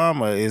baby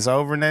mama. It's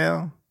over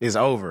now. It's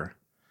over.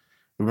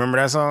 Remember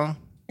that song?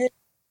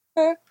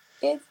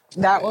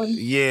 That one.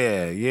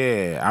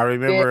 Yeah. I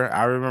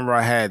remember.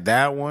 I had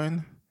that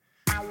one.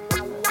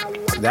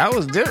 That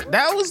was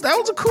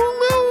a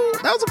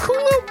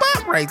cool little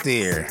bop right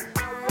there.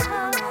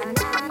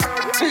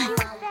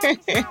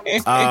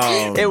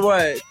 It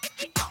was.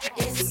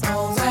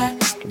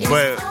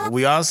 But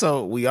we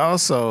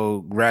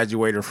also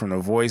graduated from the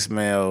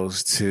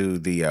voicemails to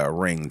the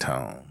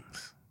ringtones.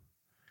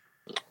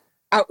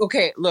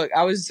 Okay, look,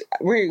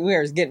 we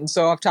were getting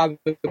so off topic,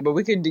 but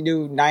we could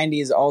do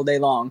 90s all day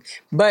long.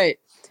 But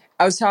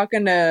I was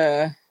talking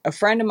to a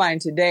friend of mine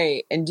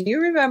today, and do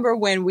you remember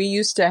when we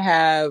used to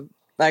have,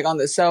 like on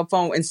the cell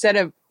phone, instead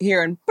of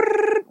hearing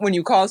when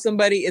you call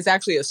somebody, it's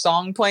actually a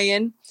song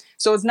playing.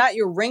 So it's not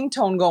your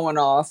ringtone going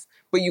off,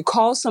 but you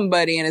call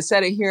somebody, and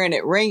instead of hearing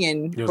it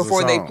ringing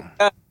before they pick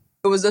up,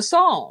 it was a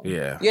song.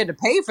 Yeah. You had to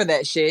pay for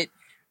that shit,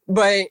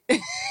 but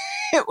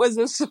it was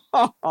a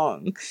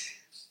song.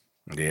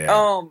 Yeah.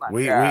 Oh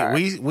my God.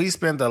 We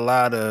spent a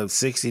lot of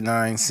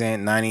 69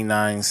 cent,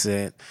 99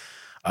 cent.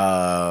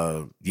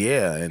 Yeah,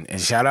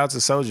 and shout out to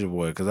Soulja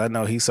Boy, because I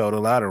know he sold a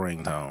lot of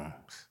ringtones.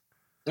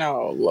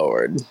 Oh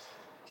Lord.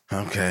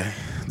 Okay.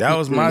 That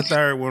was my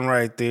third one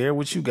right there.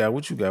 What you got?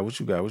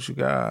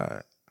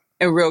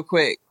 And real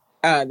quick,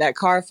 that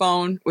car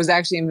phone was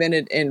actually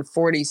invented in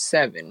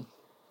 1947.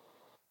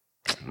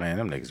 Man,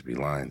 them niggas be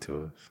lying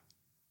to us.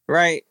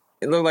 Right?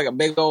 It looked like a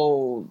big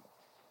old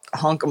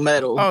hunk of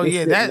metal. Oh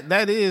yeah,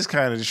 that is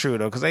kind of true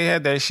though, because they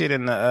had that shit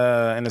in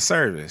the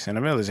service, in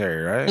the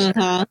military, right?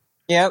 Mm-hmm.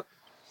 Yep.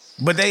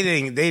 But they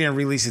didn't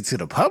release it to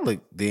the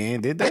public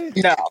then, did they?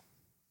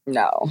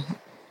 No.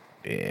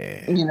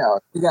 Yeah. You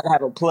gotta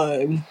have a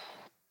plug.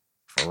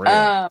 For real.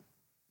 All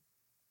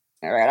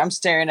right, I'm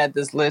staring at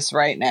this list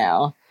right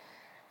now.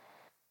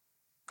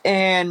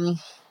 And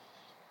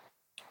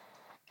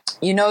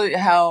you know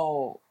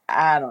how,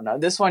 I don't know,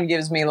 this one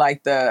gives me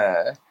like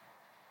the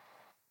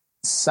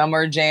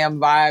summer jam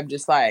vibe,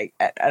 just like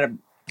at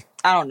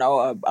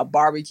a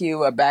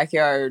barbecue, a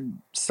backyard,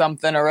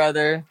 something or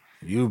other.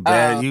 You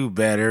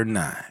better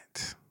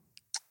not.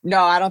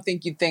 No, I don't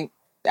think you think,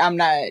 I'm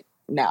not,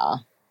 nah.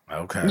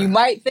 Okay. You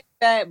might think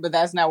that, but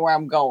that's not where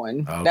I'm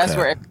going. Okay. That's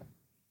where everybody's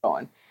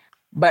going.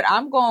 But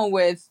I'm going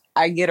with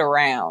I Get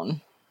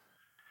Around.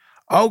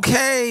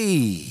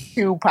 Okay.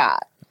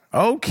 Tupac.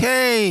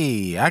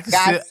 Okay. I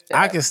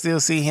can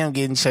still see him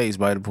getting chased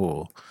by the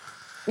pool.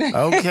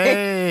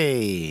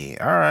 Okay.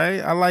 All right.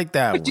 I like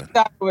that What one. you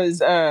thought I was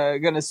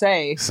gonna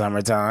say?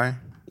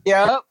 Summertime.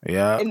 Yep.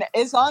 Yeah. And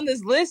it's on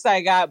this list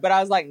I got, but I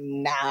was like,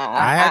 nah.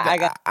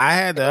 I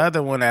had the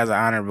other one as an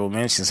honorable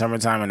mention,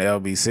 Summertime in the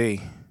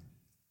LBC.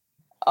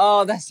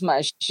 Oh, that's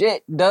my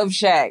shit. Dove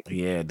Shack.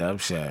 Yeah,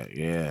 Dove Shack.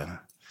 Yeah.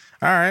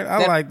 All right.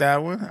 I like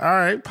that one. All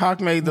right.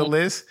 Pac made the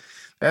list.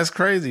 That's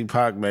crazy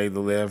Pac made the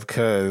list,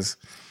 because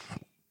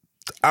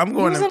I'm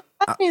going to...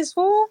 Nice,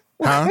 fool.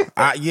 Huh?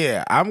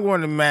 I'm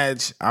going to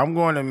match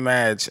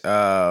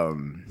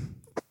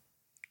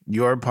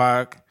your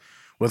Pac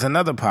with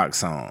another Pac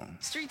song.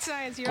 Street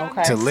Science,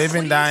 Okay. To Live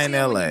and Die in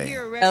L.A.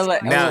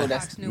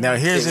 Now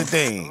here's the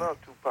thing.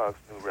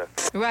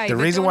 Right, The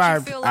reason why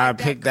I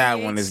picked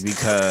that one is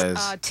because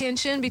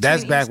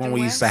that's back when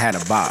we used to have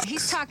a box.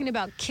 He's talking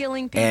about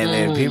killing people.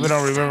 And if people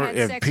don't remember,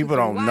 if people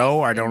don't know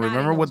or don't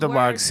remember what the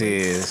box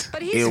is,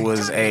 it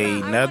was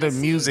another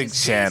music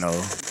channel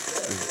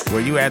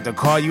where you had to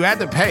call, you had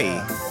to pay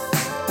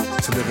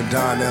To live and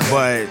die in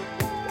LA.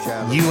 but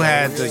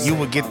you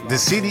would get the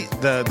CD,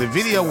 the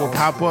video will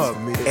pop up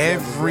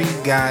every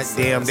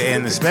goddamn day,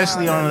 and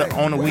especially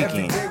on the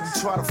weekend.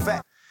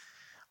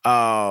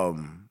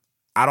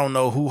 I don't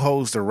know who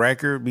holds the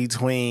record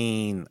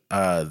between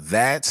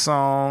that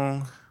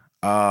song.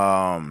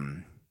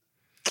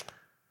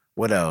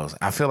 What else?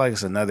 I feel like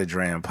it's another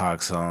Dre and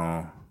Pac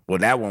song. Well,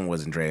 that one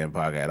wasn't Dre and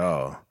Pac at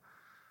all,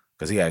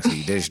 because he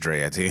actually dissed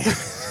Dre, I think.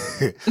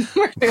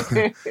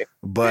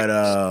 But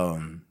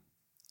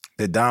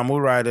the Don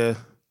Murata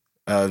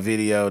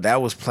video,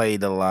 that was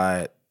played a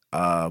lot.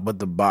 But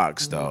the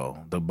box,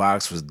 though, the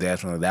box was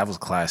definitely, that was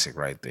classic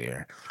right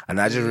there.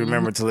 And I just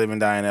remember To Live and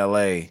Die in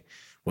L.A.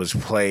 was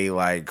played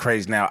like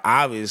crazy. Now,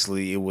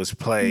 obviously, it was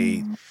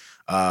played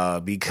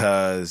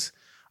because,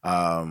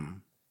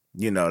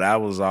 that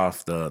was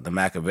off the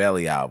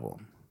Machiavelli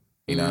album.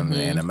 You know what I mean?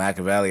 And the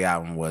Machiavelli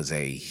album was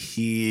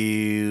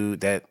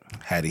that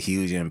had a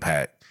huge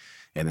impact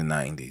in the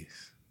 90s.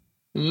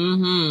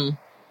 Mm-hmm.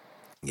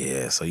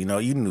 Yeah, so you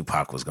knew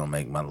Pac was gonna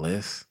make my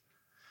list.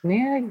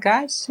 Yeah,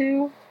 got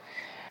to.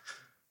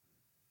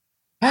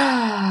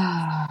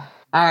 All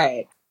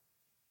right.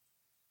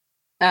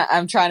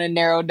 I'm trying to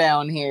narrow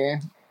down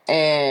here,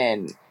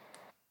 and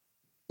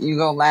you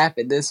gonna laugh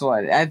at this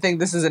one. I think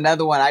this is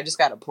another one I just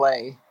gotta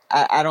play.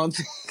 I don't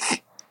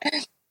think.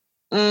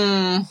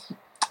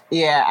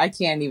 Yeah, I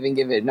can't even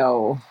give it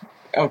no.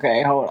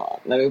 Okay, hold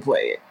on. Let me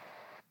play it.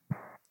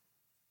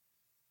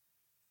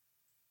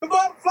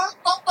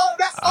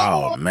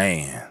 Oh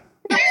man.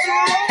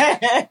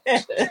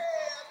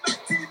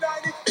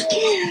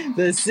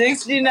 The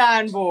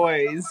 69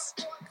 Boys.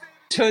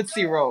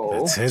 Tootsie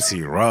Roll. The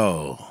Tootsie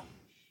Roll.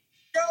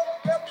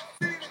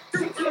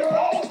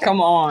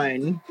 Come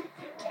on.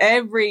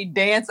 Every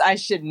dance I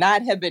should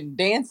not have been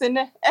dancing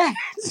at.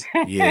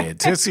 Yeah,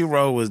 Tootsie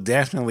Roll was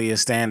definitely a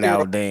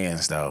standout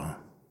dance, though.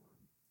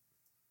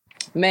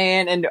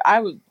 Man, and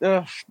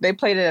they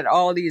played it at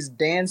all these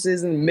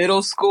dances in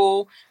middle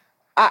school.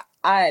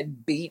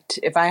 I'd beat,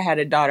 if I had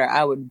a daughter,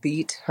 I would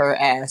beat her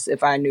ass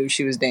if I knew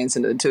she was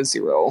dancing to the Tootsie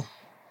Roll.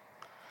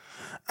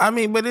 I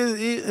mean, but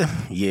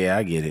yeah,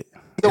 I get it.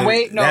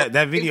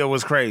 That video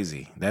was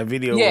crazy. That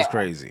video was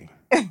crazy.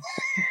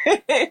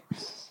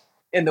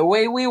 And the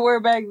way we were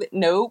back then,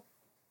 nope.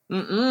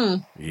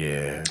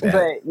 Yeah.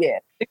 But yeah,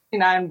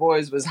 69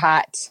 Boys was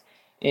hot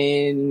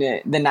in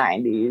the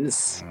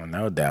 90s. Oh,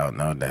 no doubt.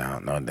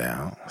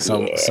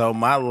 So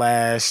my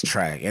last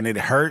track, and it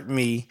hurt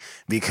me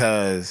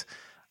because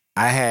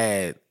I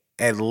had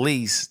at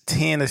least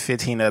 10 to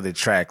 15 other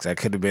tracks that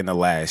could have been the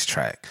last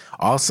track.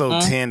 Also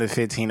 10 to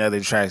 15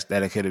 other tracks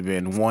that it could have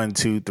been 1,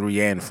 2,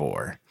 3, and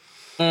 4.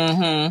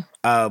 But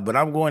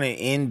I'm going to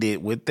end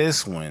it with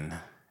this one.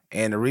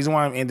 And the reason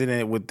why I'm ending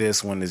it with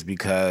this one is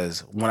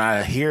because when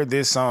I hear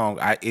this song,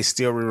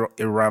 it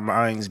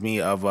reminds me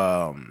of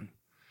In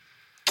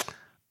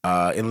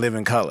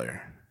Living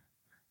Color.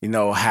 You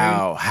know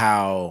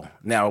how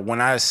now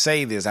when I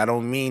say this, I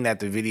don't mean that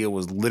the video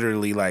was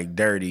literally like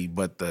dirty,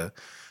 but the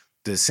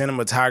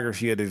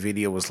cinematography of the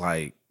video was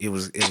like it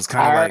was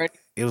kind of like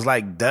it was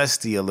like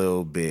dusty a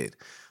little bit.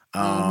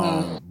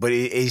 But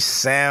it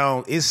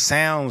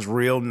sounds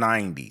real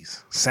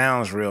 90s.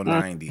 Sounds real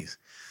 90s.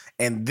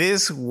 And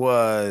this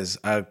was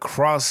a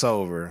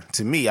crossover.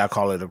 To me, I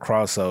call it a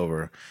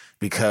crossover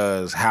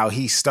because how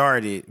he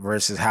started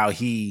versus how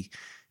he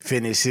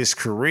finished his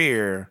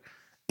career,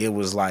 it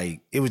was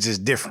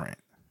just different,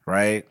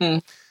 right?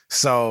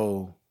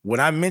 So when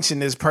I mention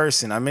this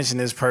person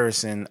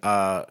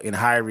in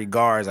high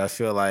regards. I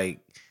feel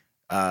like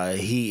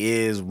he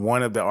is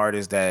one of the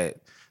artists that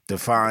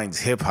defines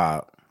hip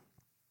hop.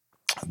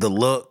 The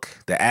look,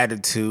 the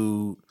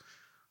attitude,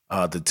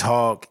 the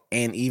talk,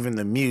 and even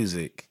the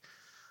music.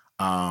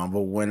 But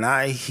when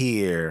I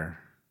hear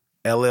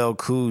LL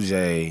Cool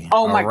J,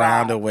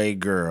 Around the Way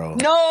Girl.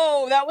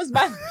 No, that was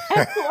my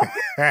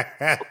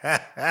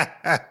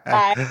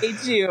I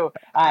hate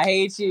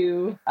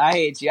you.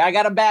 I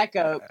got a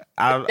backup.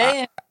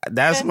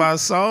 That's my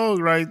song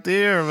right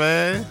there,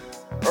 man.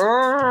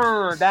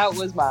 That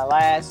was my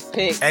last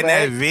pick. And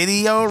that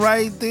video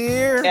right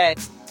there. Yeah,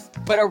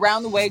 but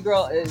Around the Way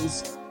Girl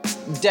is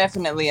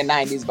definitely a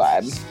 90s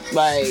vibe.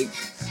 Like,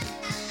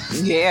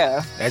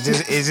 yeah. It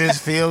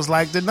just feels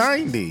like the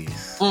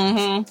 90s.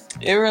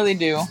 It really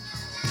do.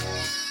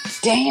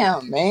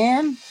 Damn,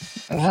 man.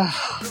 All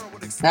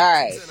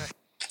right.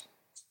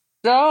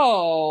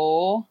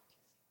 So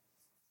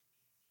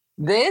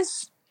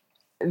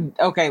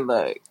okay,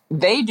 look.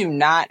 They do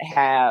not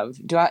have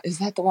is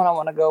that the one I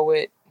want to go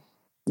with?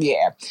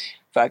 Yeah.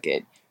 Fuck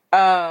it.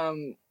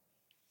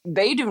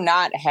 They do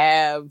not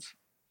have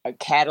a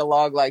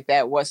catalog like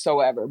that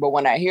whatsoever. But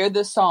when I hear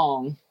this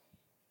song,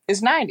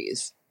 it's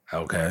 90s.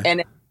 Okay.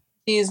 And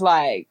he's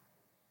like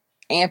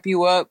amp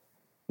you up,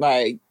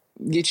 like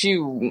get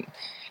you.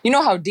 You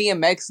know how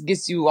DMX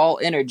gets you all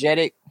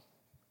energetic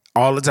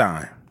all the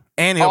time,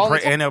 and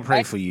he'll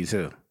pray for you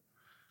too.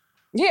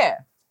 Yeah.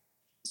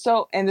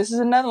 So, and this is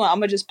another one I'm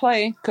gonna just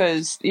play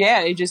because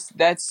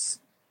that's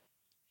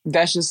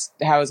just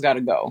how it's got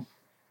to go.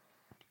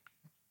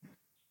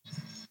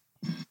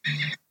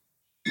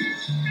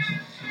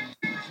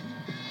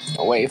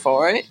 Wait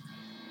for it.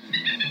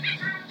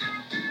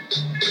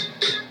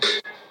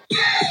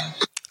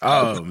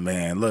 Oh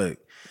man, look.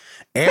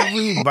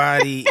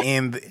 Everybody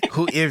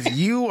if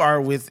you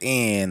are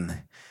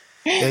within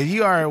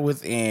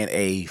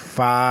a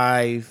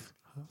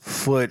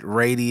 5-foot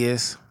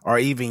radius or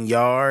even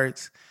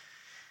yards,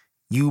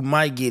 you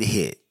might get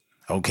hit.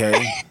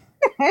 Okay.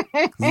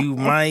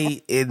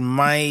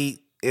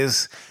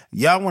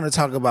 Y'all want to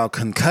talk about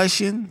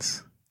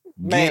concussions?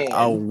 Man. Get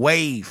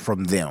away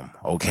from them.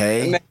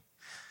 Okay. Man.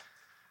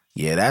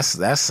 Yeah, that's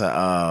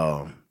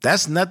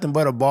nothing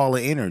but a ball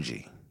of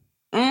energy.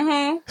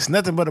 Mm-hmm. It's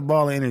nothing but a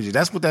ball of energy.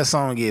 That's what that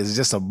song is. It's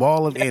just a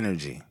ball of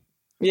energy.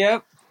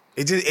 Yep.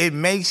 It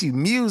makes you.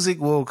 Music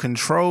will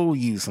control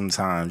you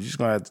sometimes. You're just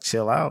gonna have to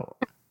chill out.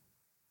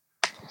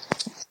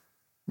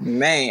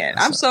 Man,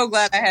 I'm so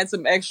glad I had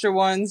some extra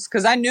ones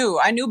because I knew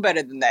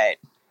better than that.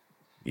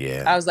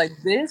 Yeah. I was like,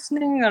 this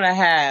nigga gonna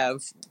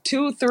have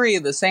 2, 3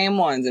 of the same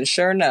ones, and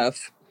sure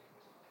enough,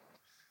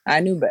 I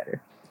knew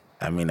better.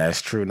 I mean,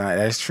 that's true.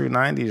 That's true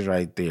 90s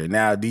right there.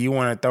 Now, do you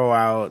want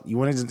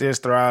to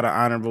just throw out an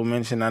honorable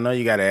mention? I know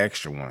you got an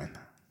extra one.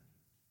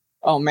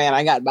 Oh man,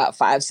 I got about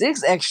 5,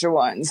 6 extra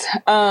ones.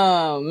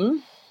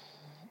 I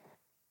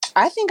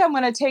think I'm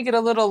gonna take it a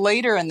little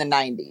later in the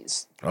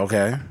 90s.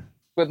 Okay.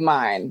 With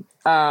mine.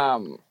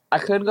 I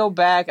could go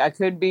back. I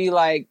could be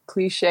like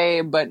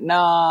cliche, but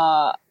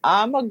nah,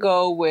 I'm gonna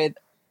go with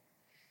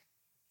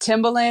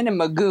Timbaland and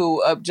Magoo,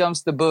 Up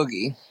Jumps the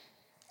Boogie.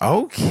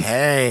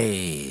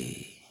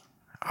 Okay.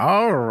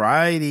 All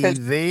righty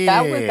then.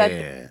 That was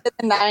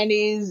in the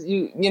 90s.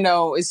 You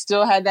know, it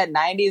still had that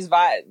 90s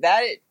vibe.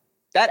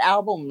 That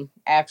album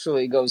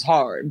actually goes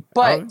hard.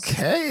 But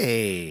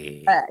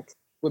okay. Back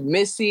with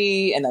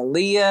Missy and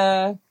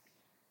Aaliyah.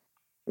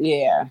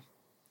 Yeah.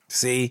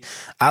 See,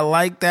 I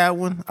like that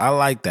one.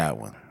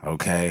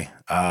 Okay.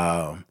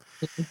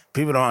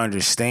 People don't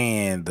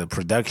understand the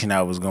production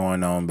that was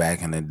going on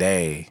back in the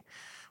day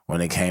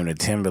when it came to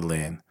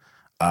Timbaland.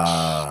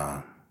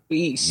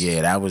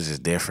 Yeah, that was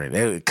just different.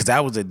 Because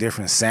that was a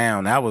different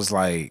sound. That was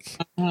like,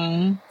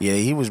 yeah,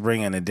 he was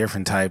bringing a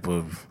different type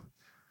of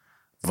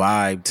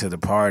vibe to the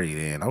party.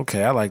 Then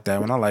okay, I like that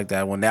one.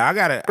 Now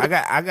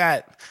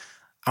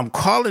I'm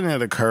calling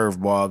it a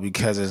curveball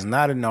because it's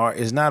not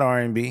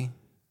R&B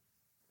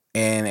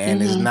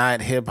and it's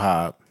not hip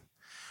hop,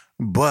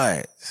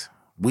 but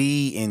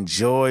we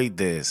enjoyed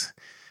this.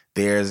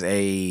 There's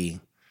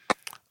two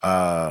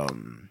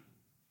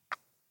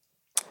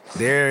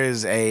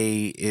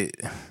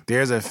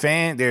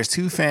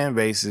fan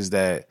bases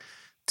that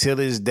till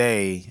this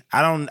day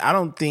I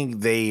don't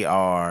think they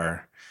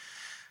are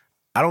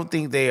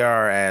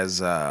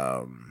as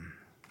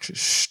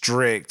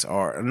strict,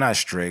 or not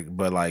strict,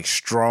 but like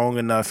strong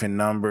enough in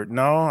number.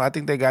 No, I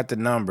think they got the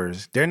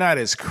numbers. They're not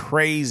as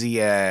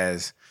crazy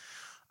as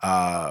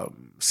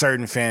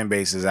certain fan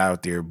bases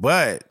out there,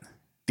 but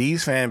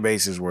these fan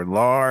bases were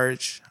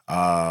large,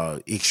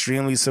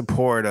 extremely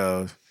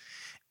supportive.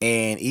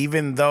 And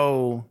even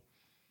though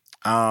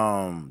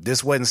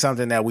this wasn't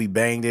something that we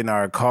banged in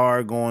our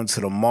car going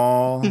to the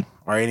mall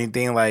or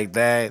anything like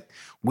that,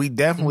 we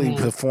definitely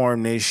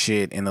performed this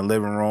shit in the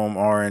living room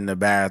or in the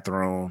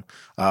bathroom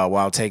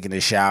while taking a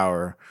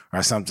shower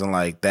or something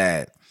like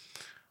that.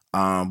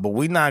 But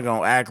we're not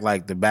going to act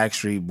like the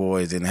Backstreet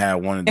Boys didn't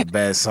have one of the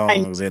best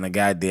songs in the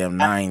goddamn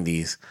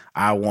 90s.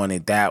 I Want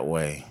It That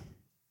Way.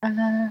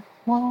 I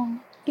want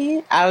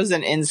it. I was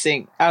in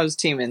NSYNC. I was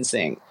Team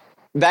NSYNC.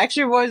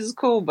 Backstreet Boys is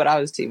cool, but I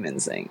was Team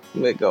NSYNC.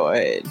 But go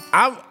ahead.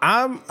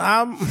 I'm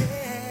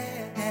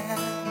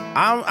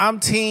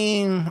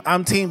team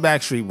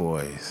Backstreet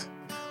Boys.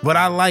 But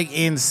I like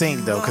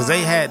NSYNC though, because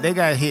they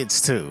got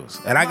hits too.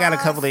 And I got a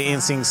couple of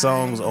NSYNC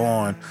songs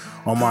on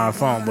my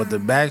phone, but the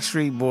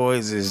Backstreet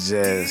Boys is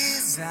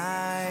just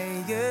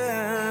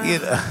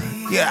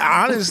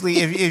honestly,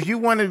 if you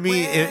want to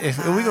be if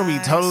we're gonna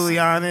be totally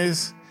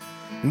honest,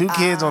 New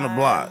Kids on the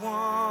Block.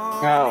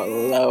 Oh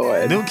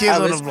Lord. New Kids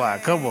on the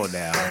Block. Come on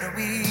now.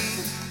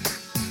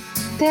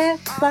 Step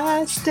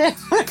by step.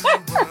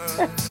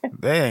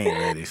 They ain't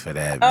ready for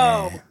that,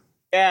 man. Oh,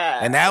 yeah.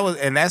 And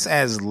that's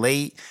as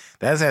late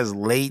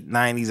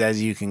 90s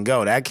as you can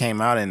go. That came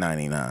out in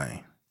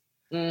 99.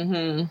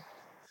 Mm-hmm.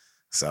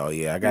 So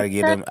yeah, I gotta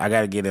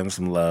give them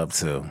some love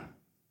too.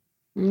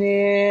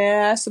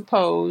 Yeah, I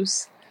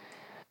suppose.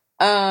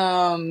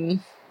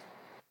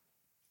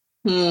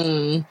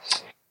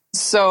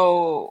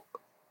 So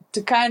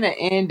to kind of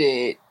end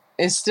it,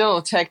 it's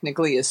still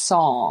technically a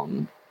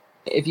song.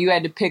 If you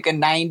had to pick a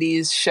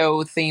 90s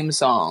show theme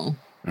song,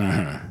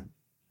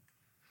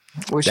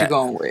 what you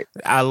going with?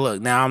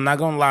 Now I'm not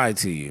gonna lie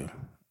to you.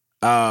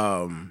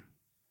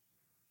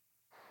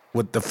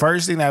 With the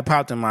first thing that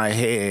popped in my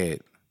head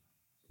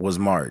was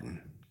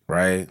Martin,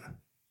 right?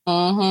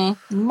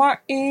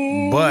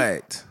 Martin.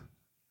 But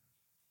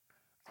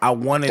I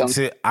wanted to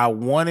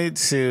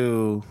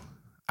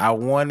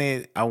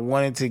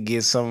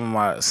get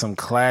some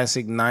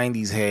classic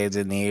 90s heads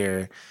in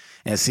here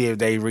and see if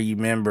they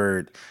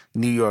remembered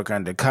New York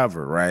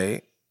Undercover,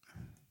 right?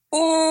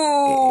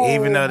 Ooh,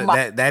 Even though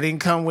that didn't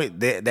come with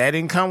that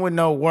didn't come with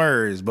no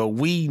words, but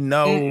we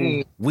know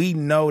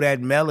that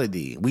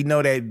melody, we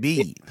know that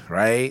beat,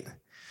 right?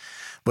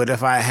 But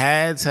if I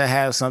had to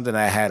have something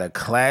that had a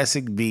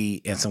classic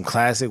beat and some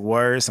classic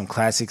words, some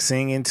classic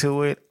singing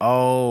to it,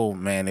 oh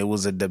man, it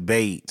was a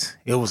debate.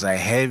 It was a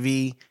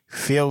heavy,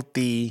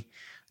 filthy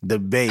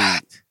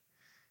debate.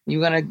 You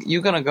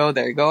gonna go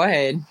there? Go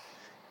ahead.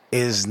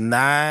 Is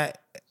not.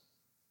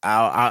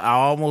 I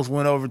almost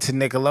went over to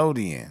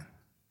Nickelodeon.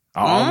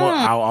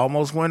 I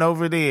almost went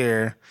over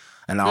there,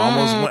 and I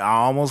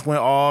almost went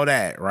all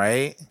that,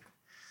 right?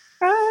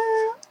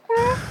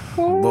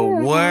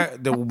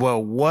 But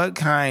what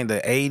kind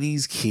of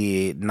 80s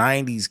kid,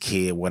 90s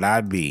kid would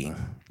I be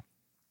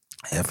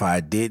if I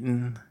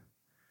didn't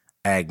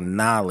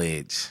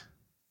acknowledge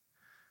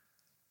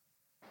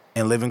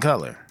In Living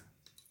Color?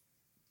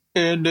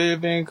 In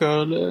Living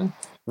Color.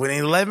 When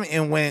 11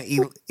 and when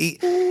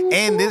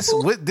and this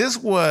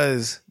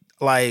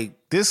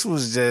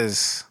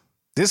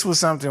was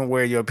something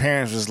where your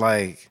parents was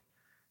like,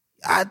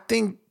 I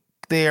think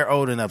they're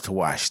old enough to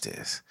watch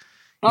this.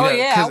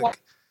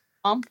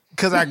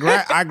 Because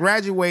I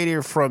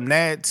graduated from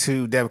that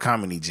to Def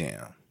Comedy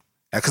Jam,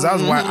 because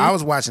I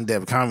was watching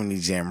Def Comedy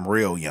Jam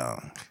real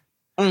young,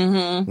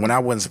 when I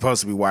wasn't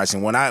supposed to be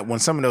watching, when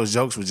some of those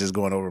jokes were just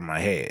going over my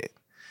head.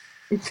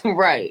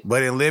 Right.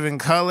 But In Living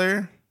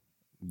Color,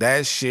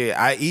 that shit,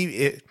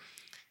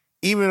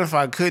 even if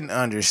I couldn't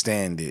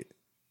understand it,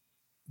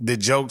 the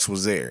jokes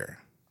was there.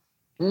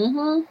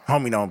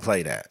 Homie, don't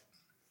play that.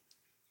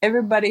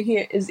 Everybody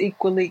here is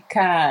equally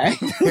kind.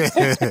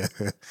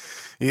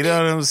 You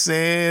know what I'm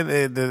saying?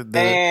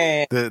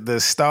 The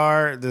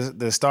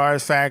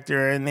stars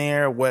factor in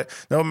there.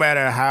 No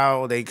matter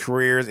how their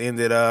careers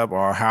ended up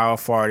or how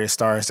far their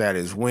star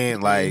status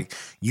went, like,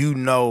 you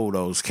know,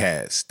 those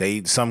cats.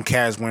 Some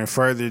cats went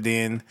further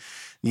than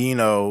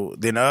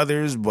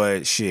others,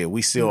 but shit,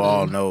 we still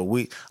all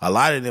know a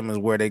lot of them is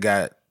where they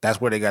got. That's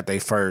where they got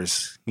their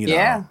first. You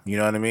know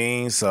what I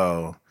mean?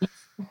 So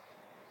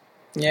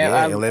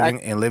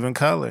In Living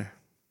Color.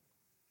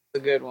 A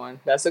good one.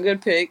 That's a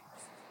good pick.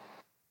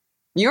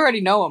 You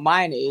already know what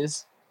mine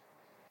is.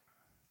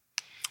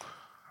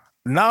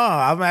 No,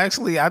 I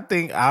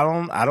think I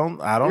don't.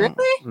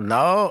 Really?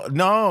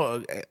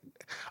 No.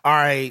 All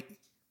right.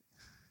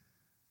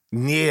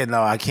 Yeah,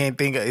 no, I can't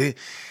think of it.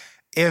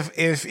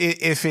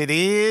 If it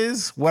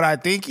is what I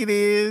think it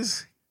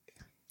is,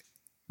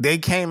 they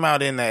came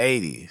out in the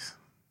 80s.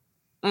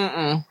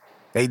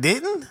 They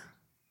didn't?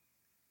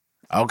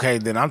 Okay,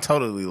 then I'm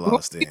totally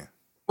lost then.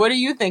 What are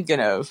you thinking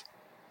of?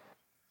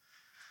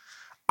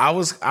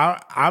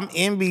 I'm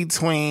in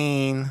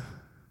between.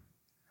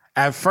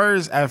 At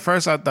first I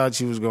thought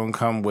you was gonna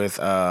come with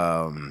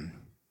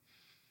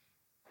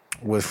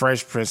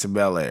Fresh Prince of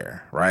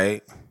Bel-Air,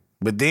 right?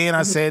 But then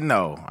I said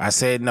no.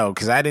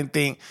 Because I didn't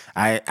think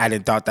I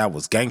didn't thought that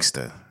was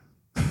gangster.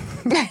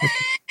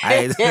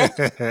 And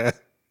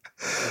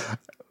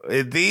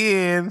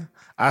then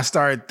I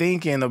started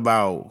thinking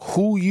about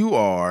who you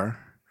are,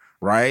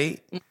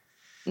 right?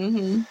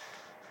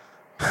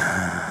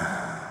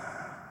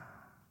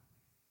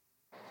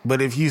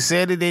 But if you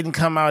said it didn't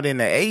come out in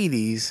the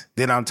 80s,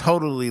 then I'm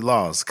totally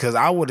lost, because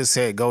I would have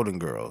said Golden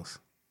Girls.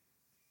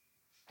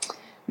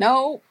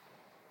 No.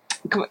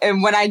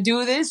 And when I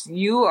do this,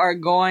 you are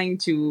going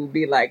to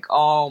be like,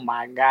 oh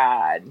my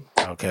God.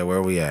 Okay,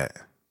 where we at?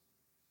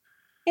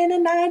 In a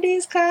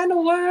 90s kind of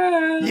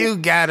world. You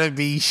gotta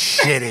be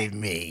shitting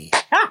me.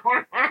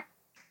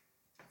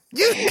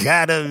 You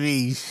gotta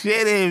be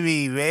shitting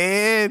me,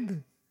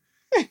 man.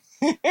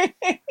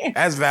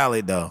 That's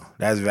valid, though.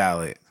 That's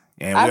valid.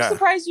 And I'm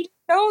surprised you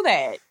didn't know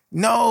that.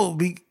 No,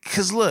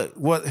 because look,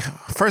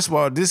 first of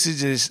all, this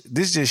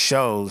just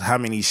shows how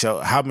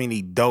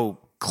many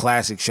dope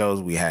classic shows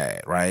we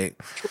had, right?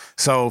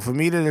 So for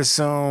me to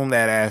assume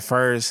that at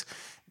first,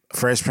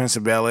 Fresh Prince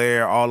of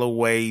Bel-Air all the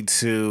way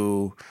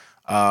to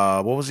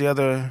what was the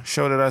other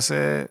show that I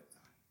said?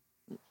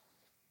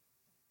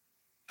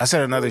 I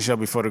said another show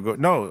before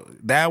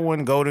that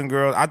one, Golden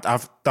Girls. I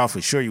thought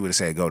for sure you would have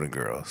said Golden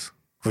Girls.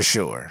 For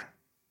sure.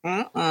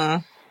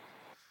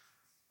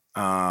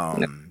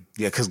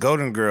 Yeah, because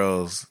Golden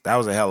Girls, that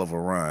was a hell of a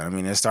run. I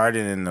mean, it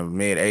started in the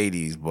mid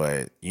 80s,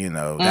 but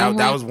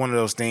that was one of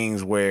those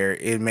things where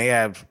it may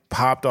have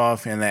popped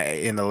off in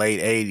the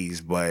late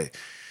 80s, but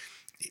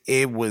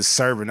it was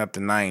serving up the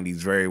 90s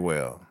very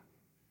well.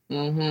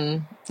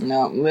 No,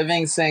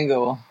 Living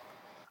Single.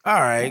 All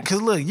right,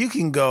 because look, you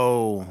can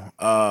go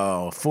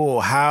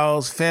Full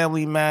House,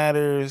 Family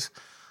Matters,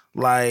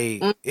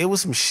 like it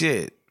was some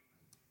shit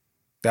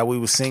that we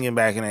was singing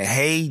back in the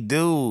Hey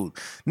Dude.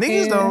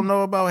 Niggas don't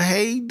know about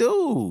Hey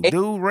Dude.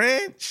 Dude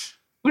Ranch.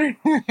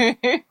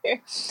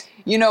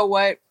 You know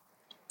what?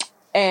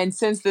 And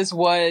since this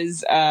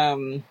was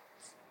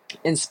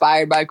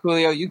inspired by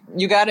Coolio,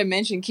 you got to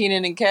mention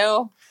Kenan and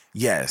Kel.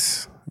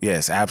 Yes,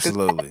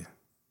 absolutely.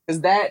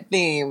 Because that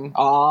theme,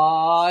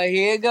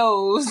 here it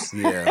goes.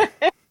 Yeah.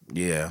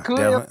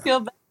 Coolio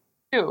killed that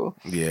too.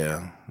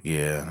 Yeah.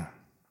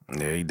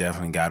 Yeah, he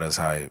definitely got us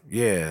hype.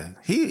 Yeah,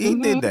 he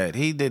did that.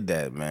 He did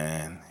that,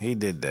 man. He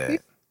did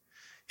that.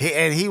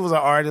 He was an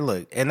artist.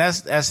 Look, and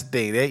that's the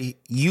thing.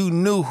 You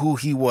knew who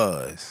he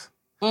was.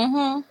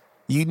 Mm-hmm.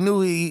 You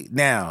knew he.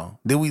 Now,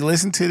 did we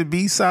listen to the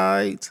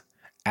B-sides?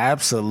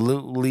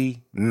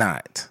 Absolutely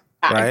not.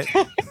 Right?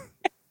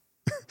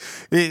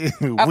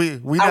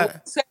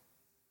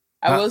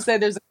 I will say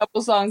there's a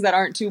couple songs that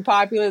aren't too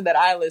popular that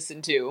I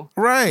listen to.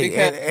 Right.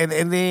 Because,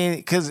 and then,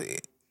 because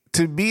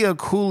to be a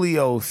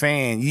Coolio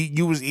fan,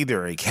 you was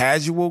either a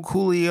casual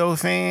Coolio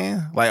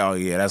fan, like, oh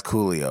yeah, that's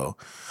Coolio,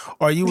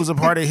 or you was a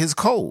part of his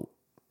cult.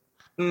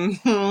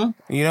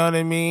 mm-hmm. You know what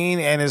I mean?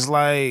 And it's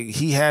like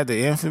he had the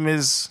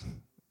infamous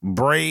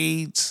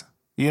braids,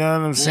 you know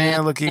what I'm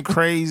saying, looking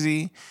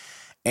crazy.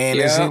 And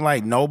it seemed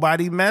like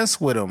nobody messed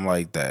with him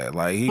like that.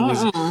 Like he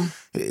was,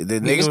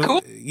 the nigga was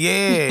cool.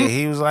 Yeah,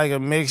 he was like a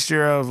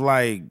mixture of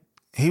like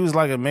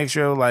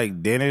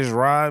Dennis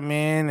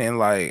Rodman and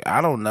like, I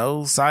don't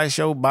know,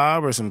 Sideshow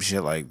Bob or some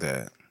shit like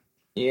that.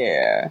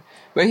 Yeah.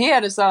 But he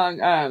had a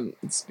song,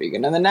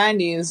 speaking of the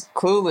 90s,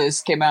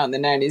 Clueless came out in the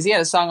 90s. He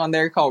had a song on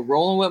there called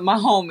Rolling With My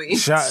Homies.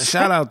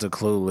 Shout out to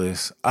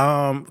Clueless.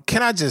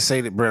 Can I just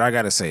say that, Britt, I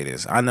got to say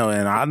this. I know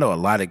a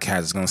lot of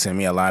cats is going to send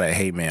me a lot of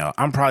hate mail.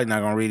 I'm probably not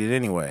going to read it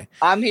anyway.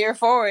 I'm here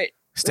for it.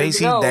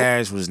 Stacey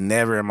Dash was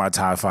never in my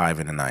top 5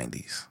 in the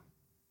 90s.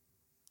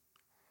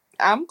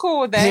 I'm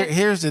cool with that.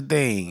 Here's the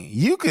thing.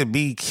 You could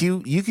be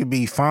cute, you could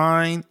be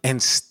fine,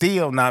 and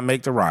still not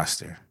make the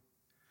roster.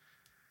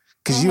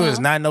 Because you is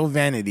not no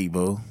vanity,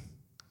 boo.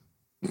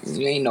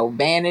 You ain't no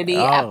vanity.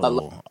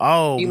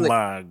 Oh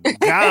my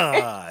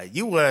God.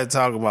 You want to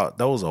talk about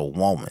those are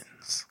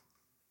womans.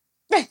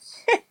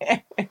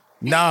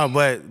 No,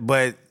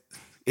 but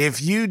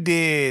if you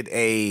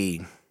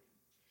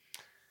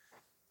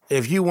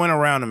went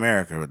around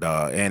America,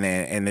 dog,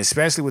 and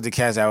especially with the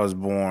cats that was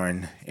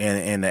born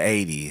in the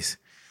 80s,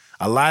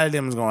 a lot of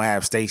them is going to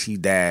have Stacey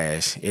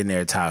Dash in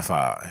their top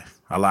 5.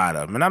 A lot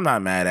of them. And I'm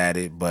not mad at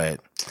it, but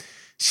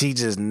she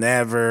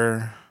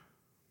never,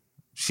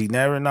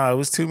 no, it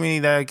was too many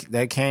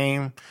that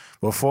came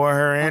before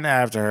her and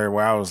after her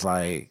where I was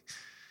like,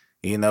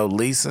 you know,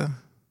 Lisa,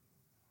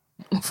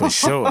 for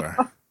sure.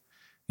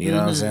 You know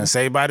what I'm saying?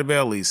 Saved by the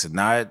Bell Lisa,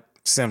 not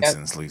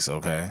Simpsons Lisa,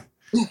 okay?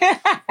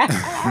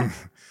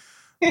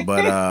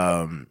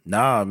 But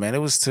no, man,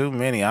 it was too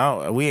many.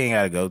 We ain't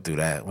gotta go through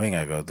that.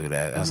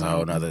 That's a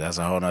whole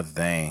nother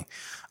thing.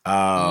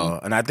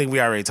 And I think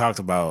we already talked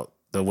about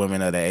the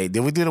women of the 80s. Did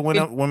we do the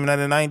women of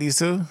the 90s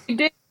too? We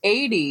did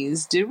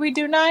 80s. Did we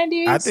do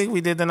 90s? I think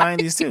we did the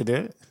 90s too,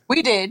 did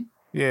we? Did.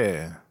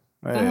 Yeah.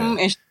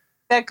 And she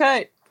that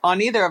cut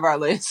on either of our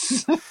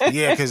lists.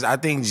 Yeah, because I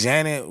think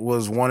Janet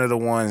was one of the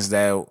ones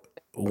that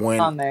went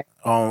on there.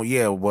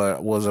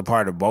 But was a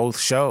part of both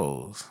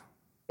shows.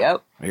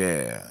 Yep.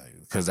 Yeah,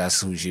 because that's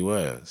who she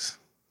was.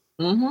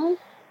 Mm-hmm.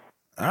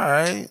 All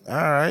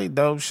right,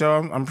 dope show.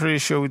 I'm pretty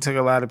sure we took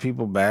a lot of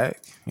people back.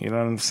 You know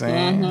what I'm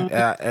saying?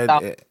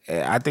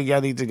 I think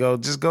y'all need to go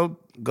to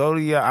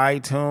your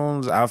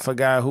iTunes. I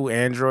forgot who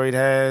Android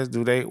has.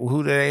 Who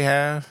do they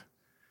have?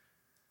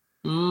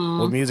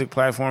 What music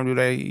platform do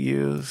they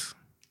use?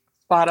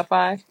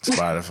 Spotify.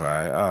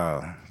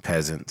 Oh,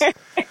 peasants.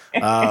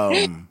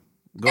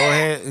 Go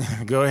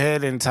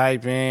ahead and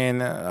type in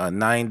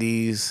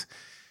 90s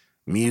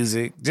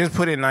music. Just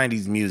put in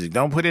 90s music.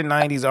 Don't put in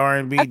 90s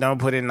R&B. Don't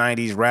put in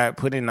 90s rap.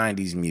 Put in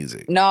 90s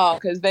music. No,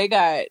 because they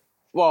got,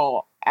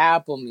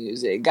 Apple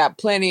Music got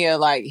plenty of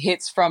like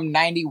hits from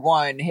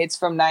 91, hits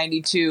from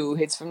 92,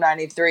 hits from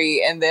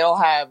 93, and they'll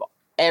have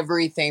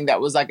everything that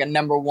was like a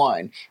number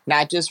one,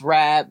 not just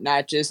rap,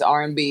 not just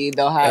R&B.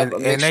 They'll have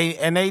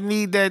and they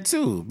need that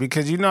too,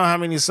 because you know how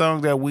many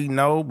songs that we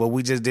know, but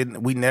we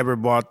never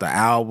bought the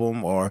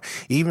album or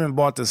even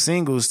bought the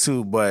singles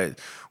too. But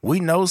we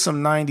know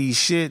some 90s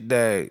shit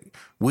that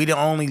we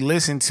only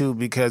listen to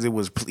because it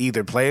was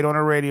either played on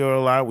the radio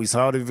a lot, we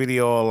saw the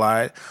video a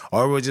lot,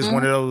 or it was just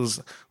one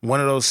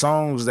of those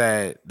songs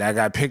that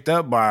got picked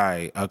up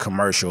by a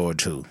commercial or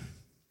two.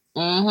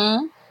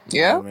 Mm-hmm. Yeah,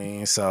 you know what I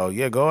mean, so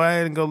yeah, go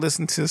ahead and go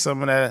listen to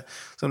some of that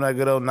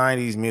good old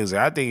 90s music.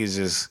 I think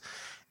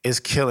it's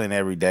killing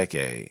every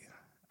decade.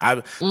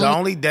 The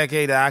only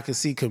decade that I could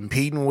see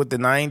competing with the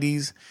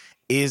 90s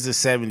is the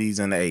 70s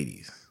and the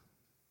 80s.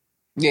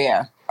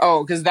 Yeah.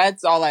 Oh, because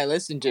that's all I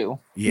listen to.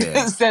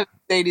 Yeah. 70s,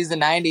 80s,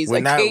 and 90s.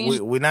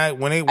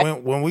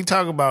 When we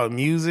talk about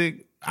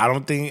music, I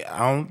don't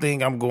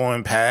think I'm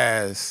going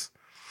past.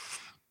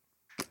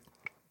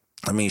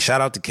 I mean,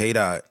 shout out to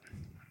K-Dot.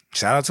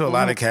 Shout out to a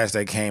lot of cats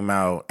that came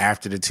out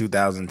after the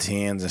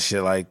 2010s and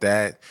shit like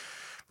that.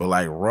 But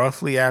like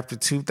roughly after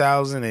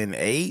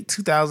 2008,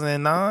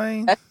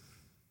 2009.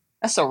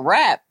 That's a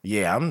wrap.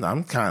 Yeah,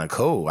 I'm kind of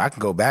cool. I can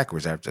go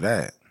backwards after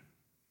that.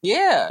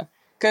 Yeah.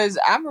 Because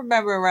I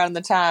remember around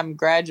the time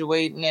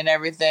graduating and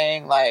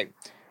everything, like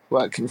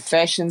what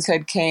Confessions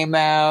had came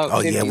out.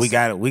 Oh yeah, we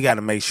got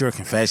to make sure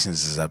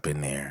Confessions is up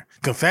in there.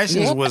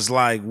 Confessions was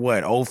like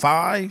what,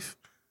 05?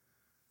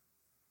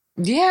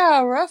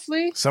 Yeah,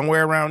 roughly.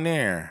 Somewhere around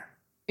there.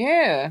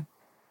 Yeah.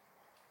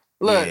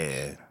 Look,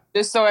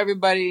 just so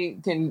everybody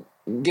can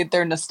get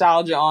their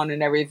nostalgia on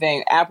and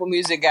everything, Apple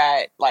Music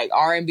got like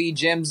R&B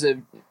gems of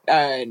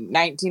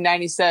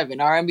 1997,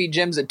 R&B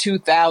gems of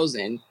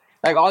 2000.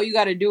 Like all you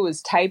got to do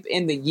is type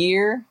in the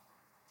year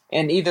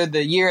and either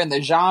the year and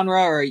the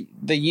genre or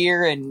the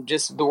year and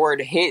just the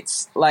word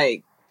hits.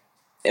 Like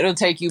it'll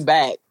take you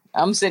back.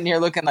 I'm sitting here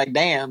looking like,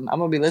 damn, I'm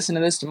gonna be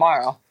listening to this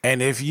tomorrow.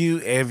 And if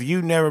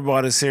you never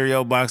bought a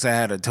cereal box that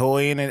had a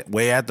toy in it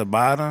way at the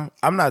bottom,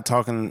 I'm not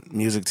talking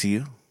music to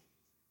you.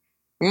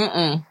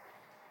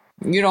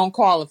 You don't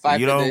qualify.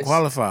 You for don't this.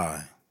 qualify.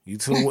 You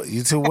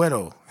too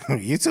widow.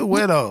 You too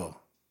widow.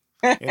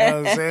 You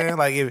know what I'm saying?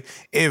 Like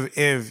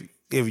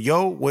if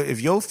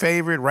your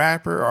favorite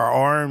rapper or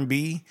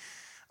R&B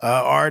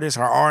artist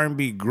or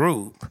R&B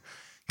group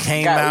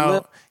came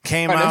out,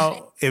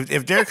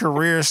 if their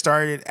career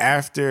started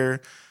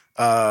after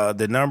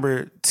the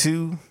number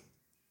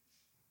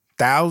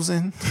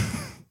 2000,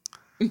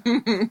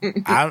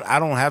 I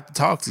don't have to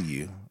talk to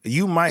you.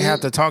 You might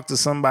have to talk to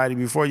somebody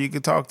before you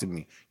can talk to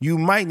me. You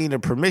might need a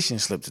permission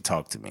slip to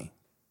talk to me.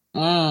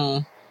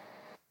 If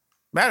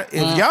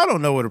y'all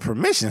don't know what a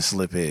permission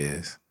slip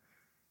is,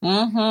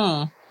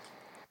 I'm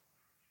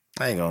not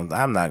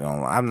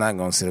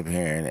gonna sit up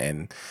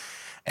here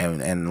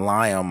and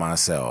lie on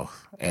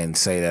myself and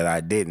say that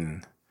I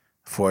didn't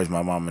forge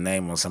my mama's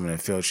name on some of the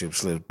field trip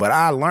slips. But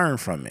I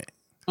learned from it.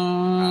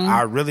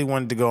 I really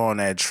wanted to go on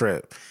that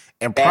trip,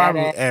 and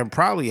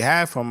probably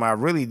half of them I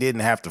really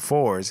didn't have to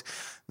forge.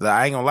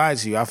 I ain't gonna lie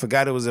to you. I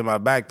forgot it was in my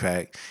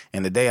backpack,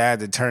 and the day I had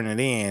to turn it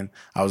in,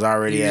 I was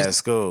already at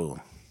school.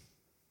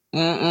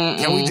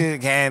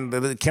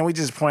 Can we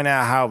just point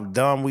out how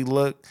dumb we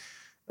look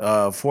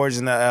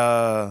forging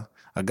a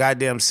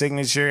goddamn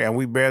signature, and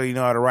we barely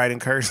know how to write in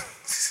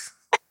cursive?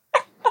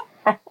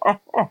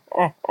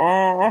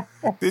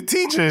 The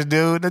teachers,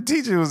 dude. The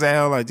teacher was at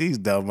home like, these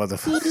dumb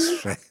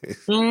motherfuckers.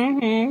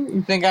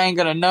 You think I ain't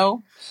gonna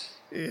know?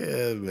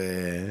 Yeah,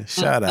 man.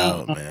 Shout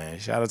out, man.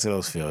 Shout out to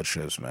those field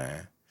trips,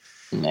 man.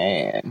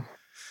 Man.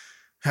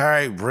 All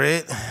right,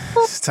 Britt.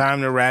 It's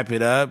time to wrap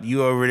it up.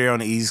 You over there on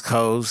the East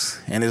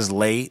Coast, and it's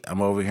late.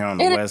 I'm over here on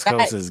the West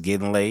Coast. It's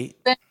getting late.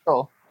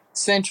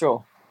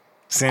 Central.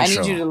 I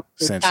need you to look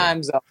at the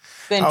time zone.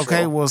 Central.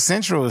 Okay, well,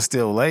 Central is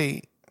still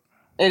late.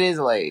 It is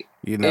late.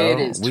 You know, it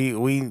is.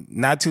 We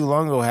not too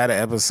long ago had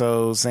an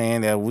episode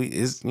saying that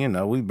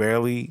we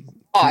barely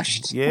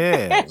washed.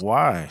 Yeah,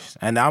 washed.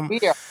 And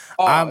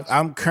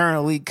I'm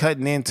currently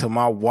cutting into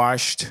my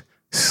washed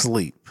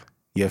sleep.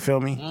 You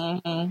feel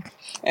me?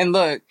 And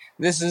look,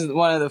 this is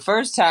one of the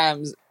first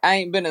times I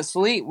ain't been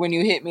asleep when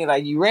you hit me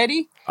like, you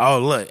ready? Oh,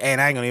 look, and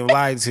I ain't gonna even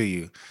lie to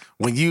you.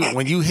 When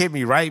you hit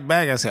me right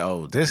back, I said,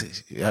 "Oh, this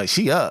is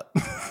she up."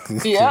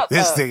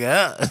 This thing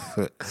up.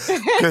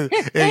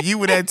 If you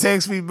would have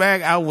text me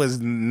back, I was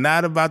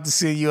not about to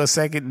send you a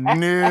second.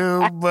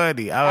 No,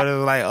 buddy. I would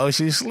have like, "Oh,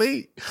 she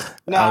asleep."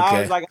 No, okay.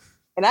 I was like,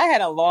 and I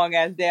had a long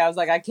ass day. I was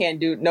like, I can't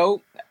do.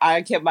 Nope.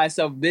 I kept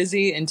myself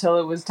busy until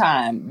it was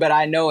time. But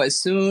I know as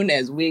soon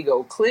as we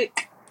go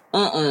click,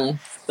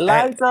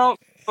 lights out.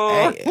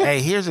 Hey,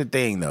 here's the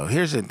thing, though.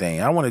 Here's the thing.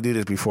 I want to do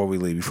this before we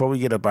leave. Before we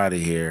get up out of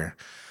here.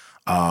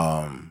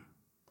 I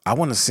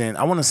want to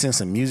send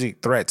some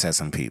music threats at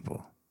some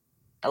people.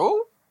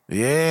 Oh,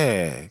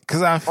 yeah,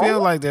 because I feel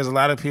like there's a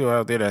lot of people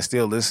out there that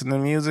still listen to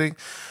music,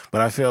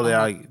 but I feel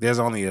like there's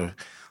only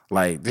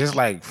there's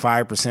like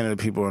 5% of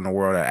the people in the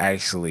world that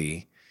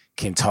actually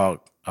can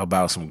talk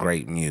about some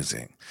great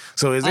music.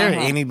 So, is there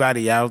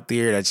anybody out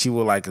there that you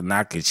would like to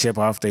knock a chip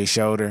off their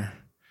shoulder?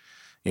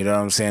 You know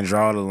what I'm saying?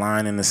 Draw the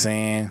line in the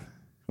sand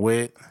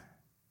with.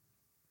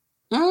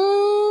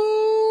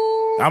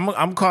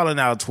 I'm calling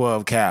out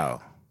 12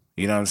 Cal.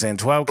 You know what I'm saying?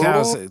 12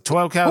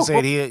 Cal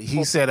said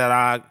he said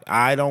that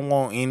I don't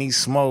want any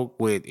smoke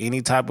with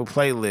any type of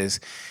playlist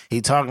he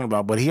talking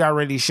about, but he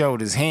already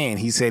showed his hand.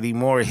 He said he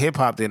more hip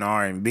hop than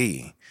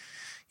R&B.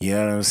 You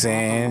know what I'm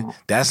saying?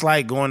 That's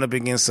like going up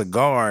against a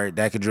guard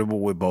that could dribble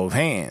with both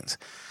hands.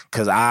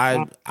 Cause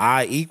I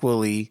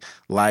equally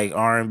like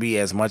R&B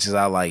as much as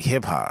I like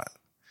hip hop.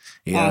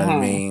 You know what I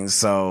mean?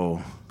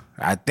 So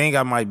I think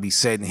I might be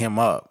setting him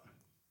up.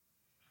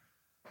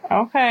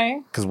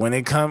 Okay. Because when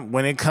it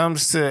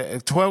comes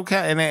to 12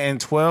 Cal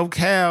and 12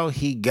 Cal,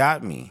 he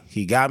got me.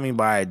 He got me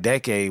by a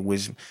decade,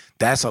 which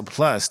that's a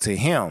plus to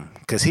him.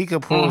 Because he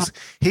could pull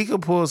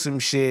some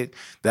shit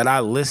that I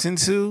listened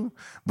to,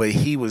 but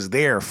he was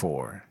there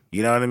for.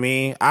 You know what I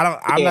mean?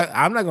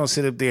 I'm not gonna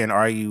sit up there and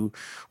argue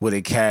with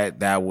a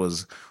cat that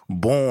was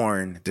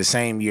born the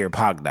same year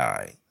Pac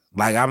died.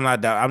 Like I'm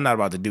not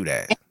about to do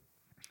that.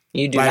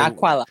 You do not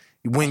qualify.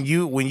 When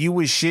you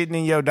was shitting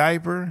in your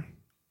diaper.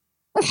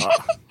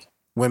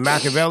 When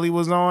Machiavelli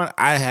was on,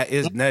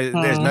 there's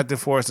nothing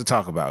for us to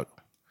talk about.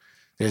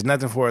 There's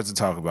nothing for us to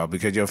talk about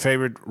because your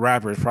favorite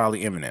rapper is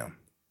probably Eminem.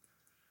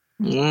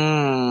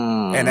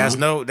 And that's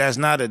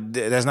not a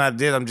diss.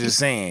 I'm just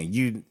saying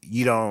you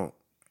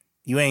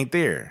ain't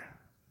there.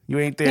 You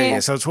ain't there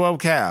yet. So 12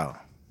 Cal,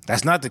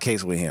 that's not the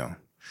case with him.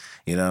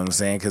 You know what I'm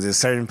saying? Because there's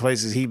certain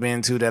places he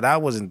been to that I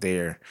wasn't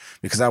there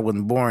because I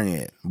wasn't born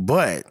yet.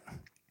 But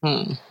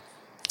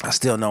I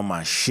still know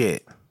my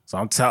shit. So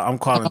I'm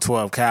calling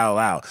 12 Cal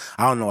out.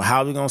 I don't know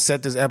how we're going to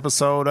set this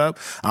episode up.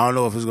 I don't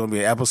know if it's going to be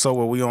an episode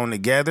where we on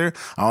together.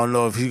 I don't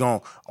know if he's going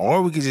to,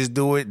 or we could just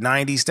do it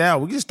 90s style.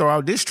 We can just throw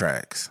out diss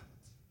tracks.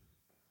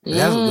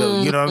 That's,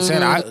 you know what I'm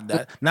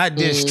saying? Not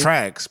diss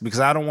tracks,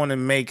 because I don't want to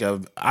make a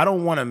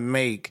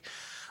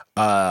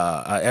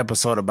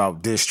episode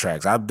about diss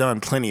tracks. I've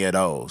done plenty of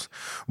those,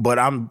 but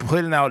I'm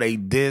putting out a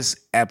diss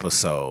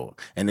episode,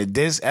 and the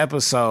diss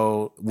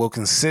episode will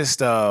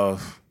consist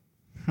of,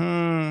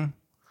 I'm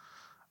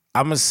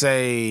gonna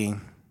say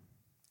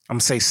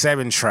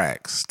 7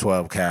 tracks.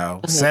 12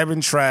 Cal,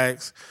 7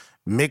 tracks,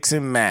 mix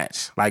and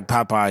match like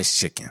Popeye's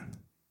chicken.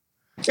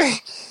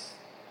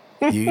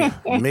 You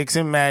mix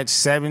and match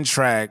 7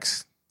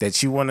 tracks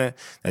that you wanna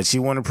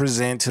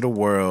present to the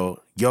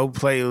world. Your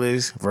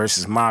playlist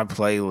versus my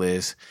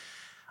playlist.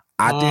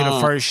 I threw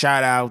the first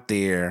shot out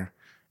there.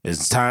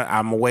 It's time.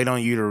 I'm gonna wait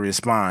on you to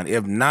respond.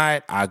 If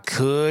not, I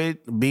could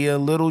be a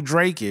little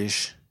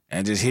Drake-ish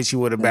and just hit you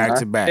with a back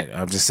to back.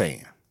 I'm just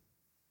saying.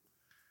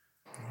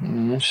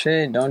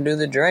 Shit, don't do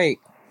the Drake.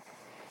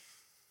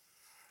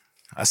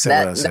 I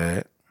said what I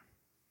said.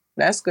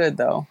 That's good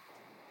though.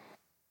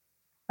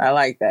 I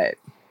like that.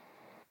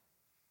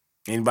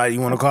 Anybody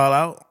you want to call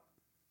out?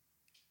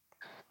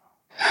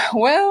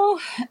 Well,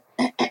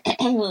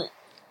 I'm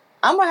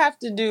gonna have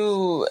to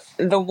do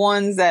the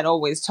ones that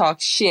always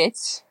talk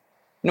shit,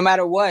 no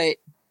matter what,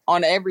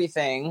 on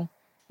everything.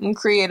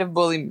 Creative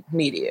Bully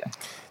Media.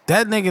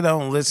 That nigga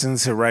don't listen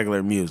to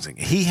regular music.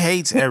 He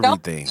hates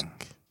everything.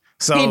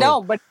 So he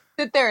don't, but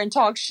sit there and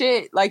talk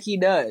shit like he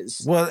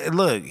does. Well,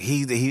 look,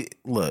 he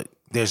look.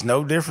 There's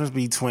no difference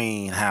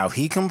between how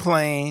he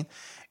complained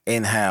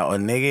and how a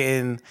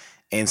nigga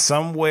in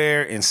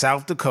somewhere in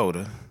South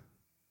Dakota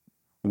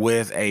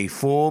with a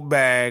full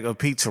bag of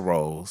pizza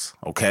rolls,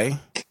 okay,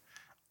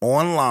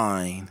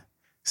 online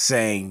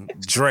saying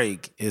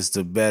Drake is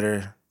the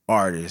better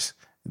artist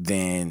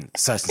than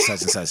such and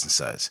such and such and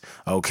such.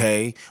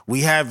 Okay,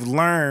 we have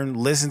learned,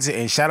 listen to,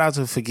 and shout out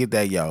to Forget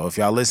That Yo. If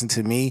y'all listen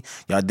to me,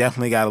 y'all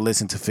definitely got to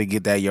listen to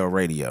Forget That Yo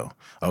Radio.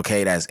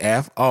 Okay, that's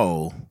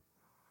FOGETDATYO.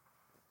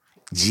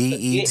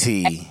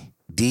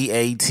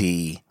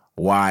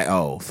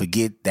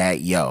 Forget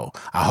That Yo.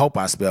 I hope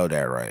I spelled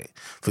that right.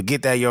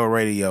 Forget That Yo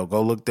Radio.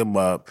 Go look them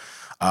up.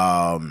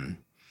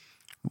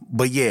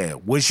 But yeah,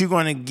 what you're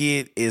gonna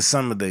get is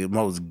some of the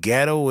most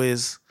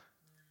ghettoest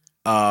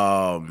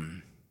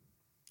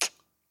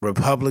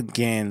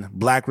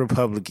Black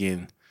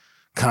Republican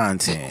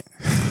content.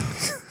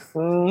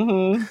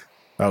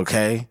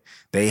 Okay,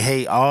 they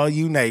hate all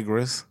you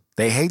niggas.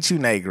 They hate you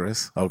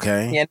niggas.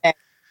 Okay. Yeah.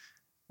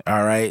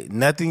 All right.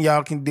 Nothing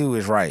y'all can do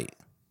is right.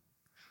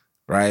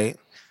 Right.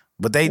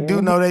 But they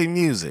do know their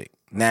music.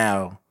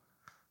 Now,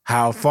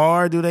 how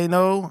far do they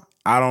know?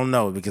 I don't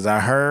know, because I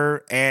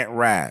heard Ant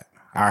rap.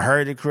 I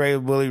heard the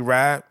Creative Bully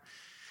rap,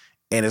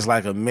 and it's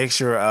like a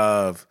mixture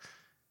of.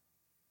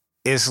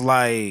 It's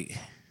like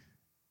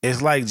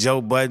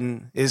Joe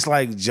Budden. It's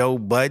like Joe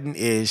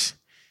Budden-ish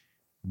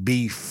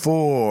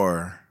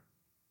before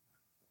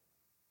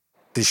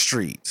the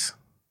streets.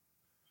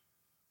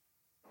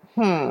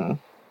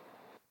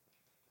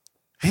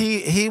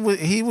 He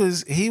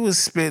was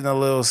spitting a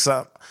little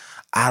something.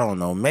 I don't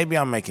know. Maybe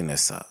I'm making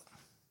this up.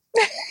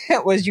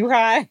 Was you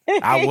high?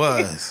 I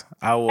was.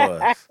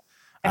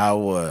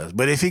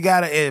 But if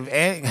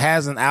Ant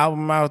has an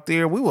album out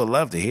there, we would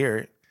love to hear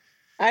it.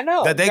 I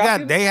know. That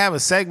they have a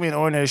segment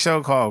on their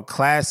show called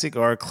Classic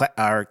or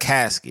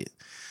Casket.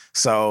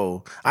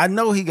 So I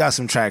know he got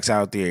some tracks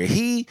out there.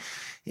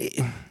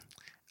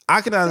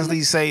 I can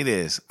honestly say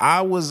this.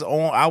 I was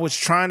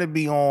trying to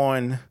be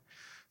on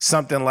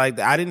something like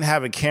that. I didn't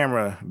have a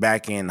camera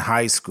back in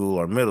high school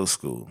or middle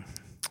school.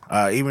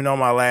 Even though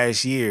my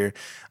last year,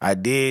 I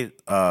did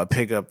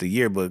pick up the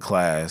yearbook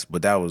class,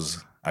 but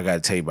I got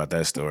to tell you about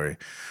that story.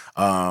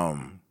 But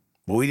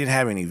we didn't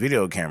have any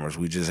video cameras.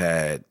 We just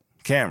had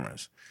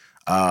cameras.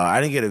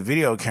 I didn't get a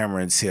video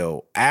camera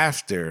until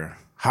after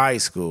high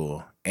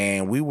school,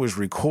 and we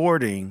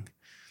recorded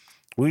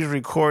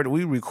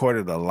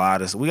a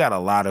lot of, we got a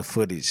lot of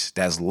footage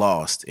that's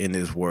lost in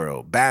this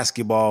world.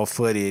 Basketball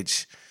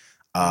footage.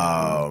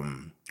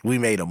 We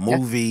made a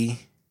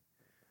movie.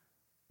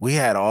 We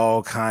had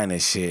all kind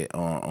of shit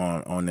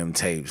on them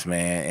tapes,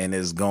 man, and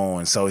it's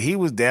going. So he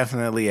was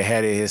definitely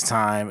ahead of his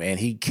time, and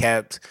he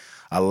kept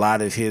a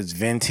lot of his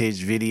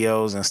vintage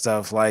videos and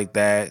stuff like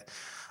that.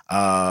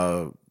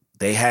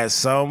 They had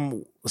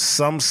some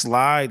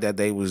slide that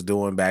they was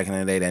doing back in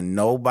the day that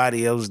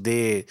nobody else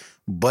did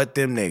but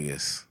them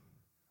niggas.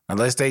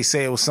 Unless they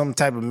say it was some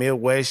type of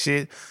Midwest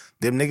shit.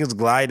 Them niggas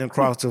gliding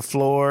across the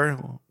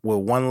floor with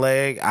one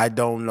leg. I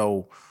don't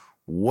know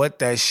what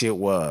that shit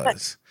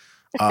was.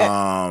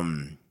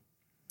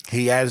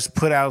 He has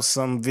put out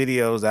some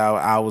videos that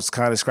I was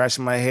kind of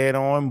scratching my head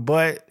on,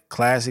 but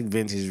classic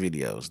vintage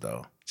videos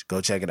though. Go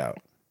check it out.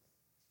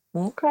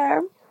 Okay.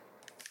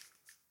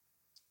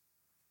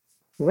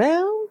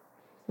 Well,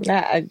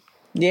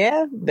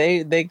 yeah,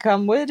 they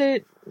come with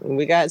it.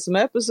 We got some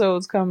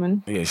episodes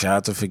coming. Yeah, shout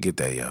out to Forget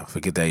That Yo.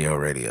 Forget That Yo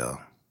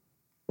Radio.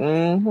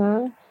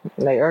 Mm-hmm.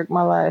 They irk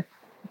my life.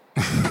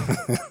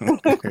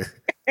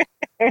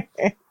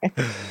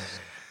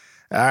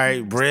 All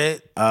right,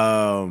 Britt.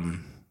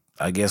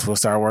 I guess we'll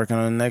start working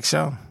on the next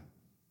show.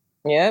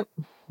 Yep.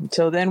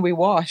 Until then, we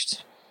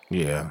washed.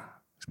 Yeah,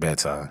 it's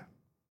bedtime.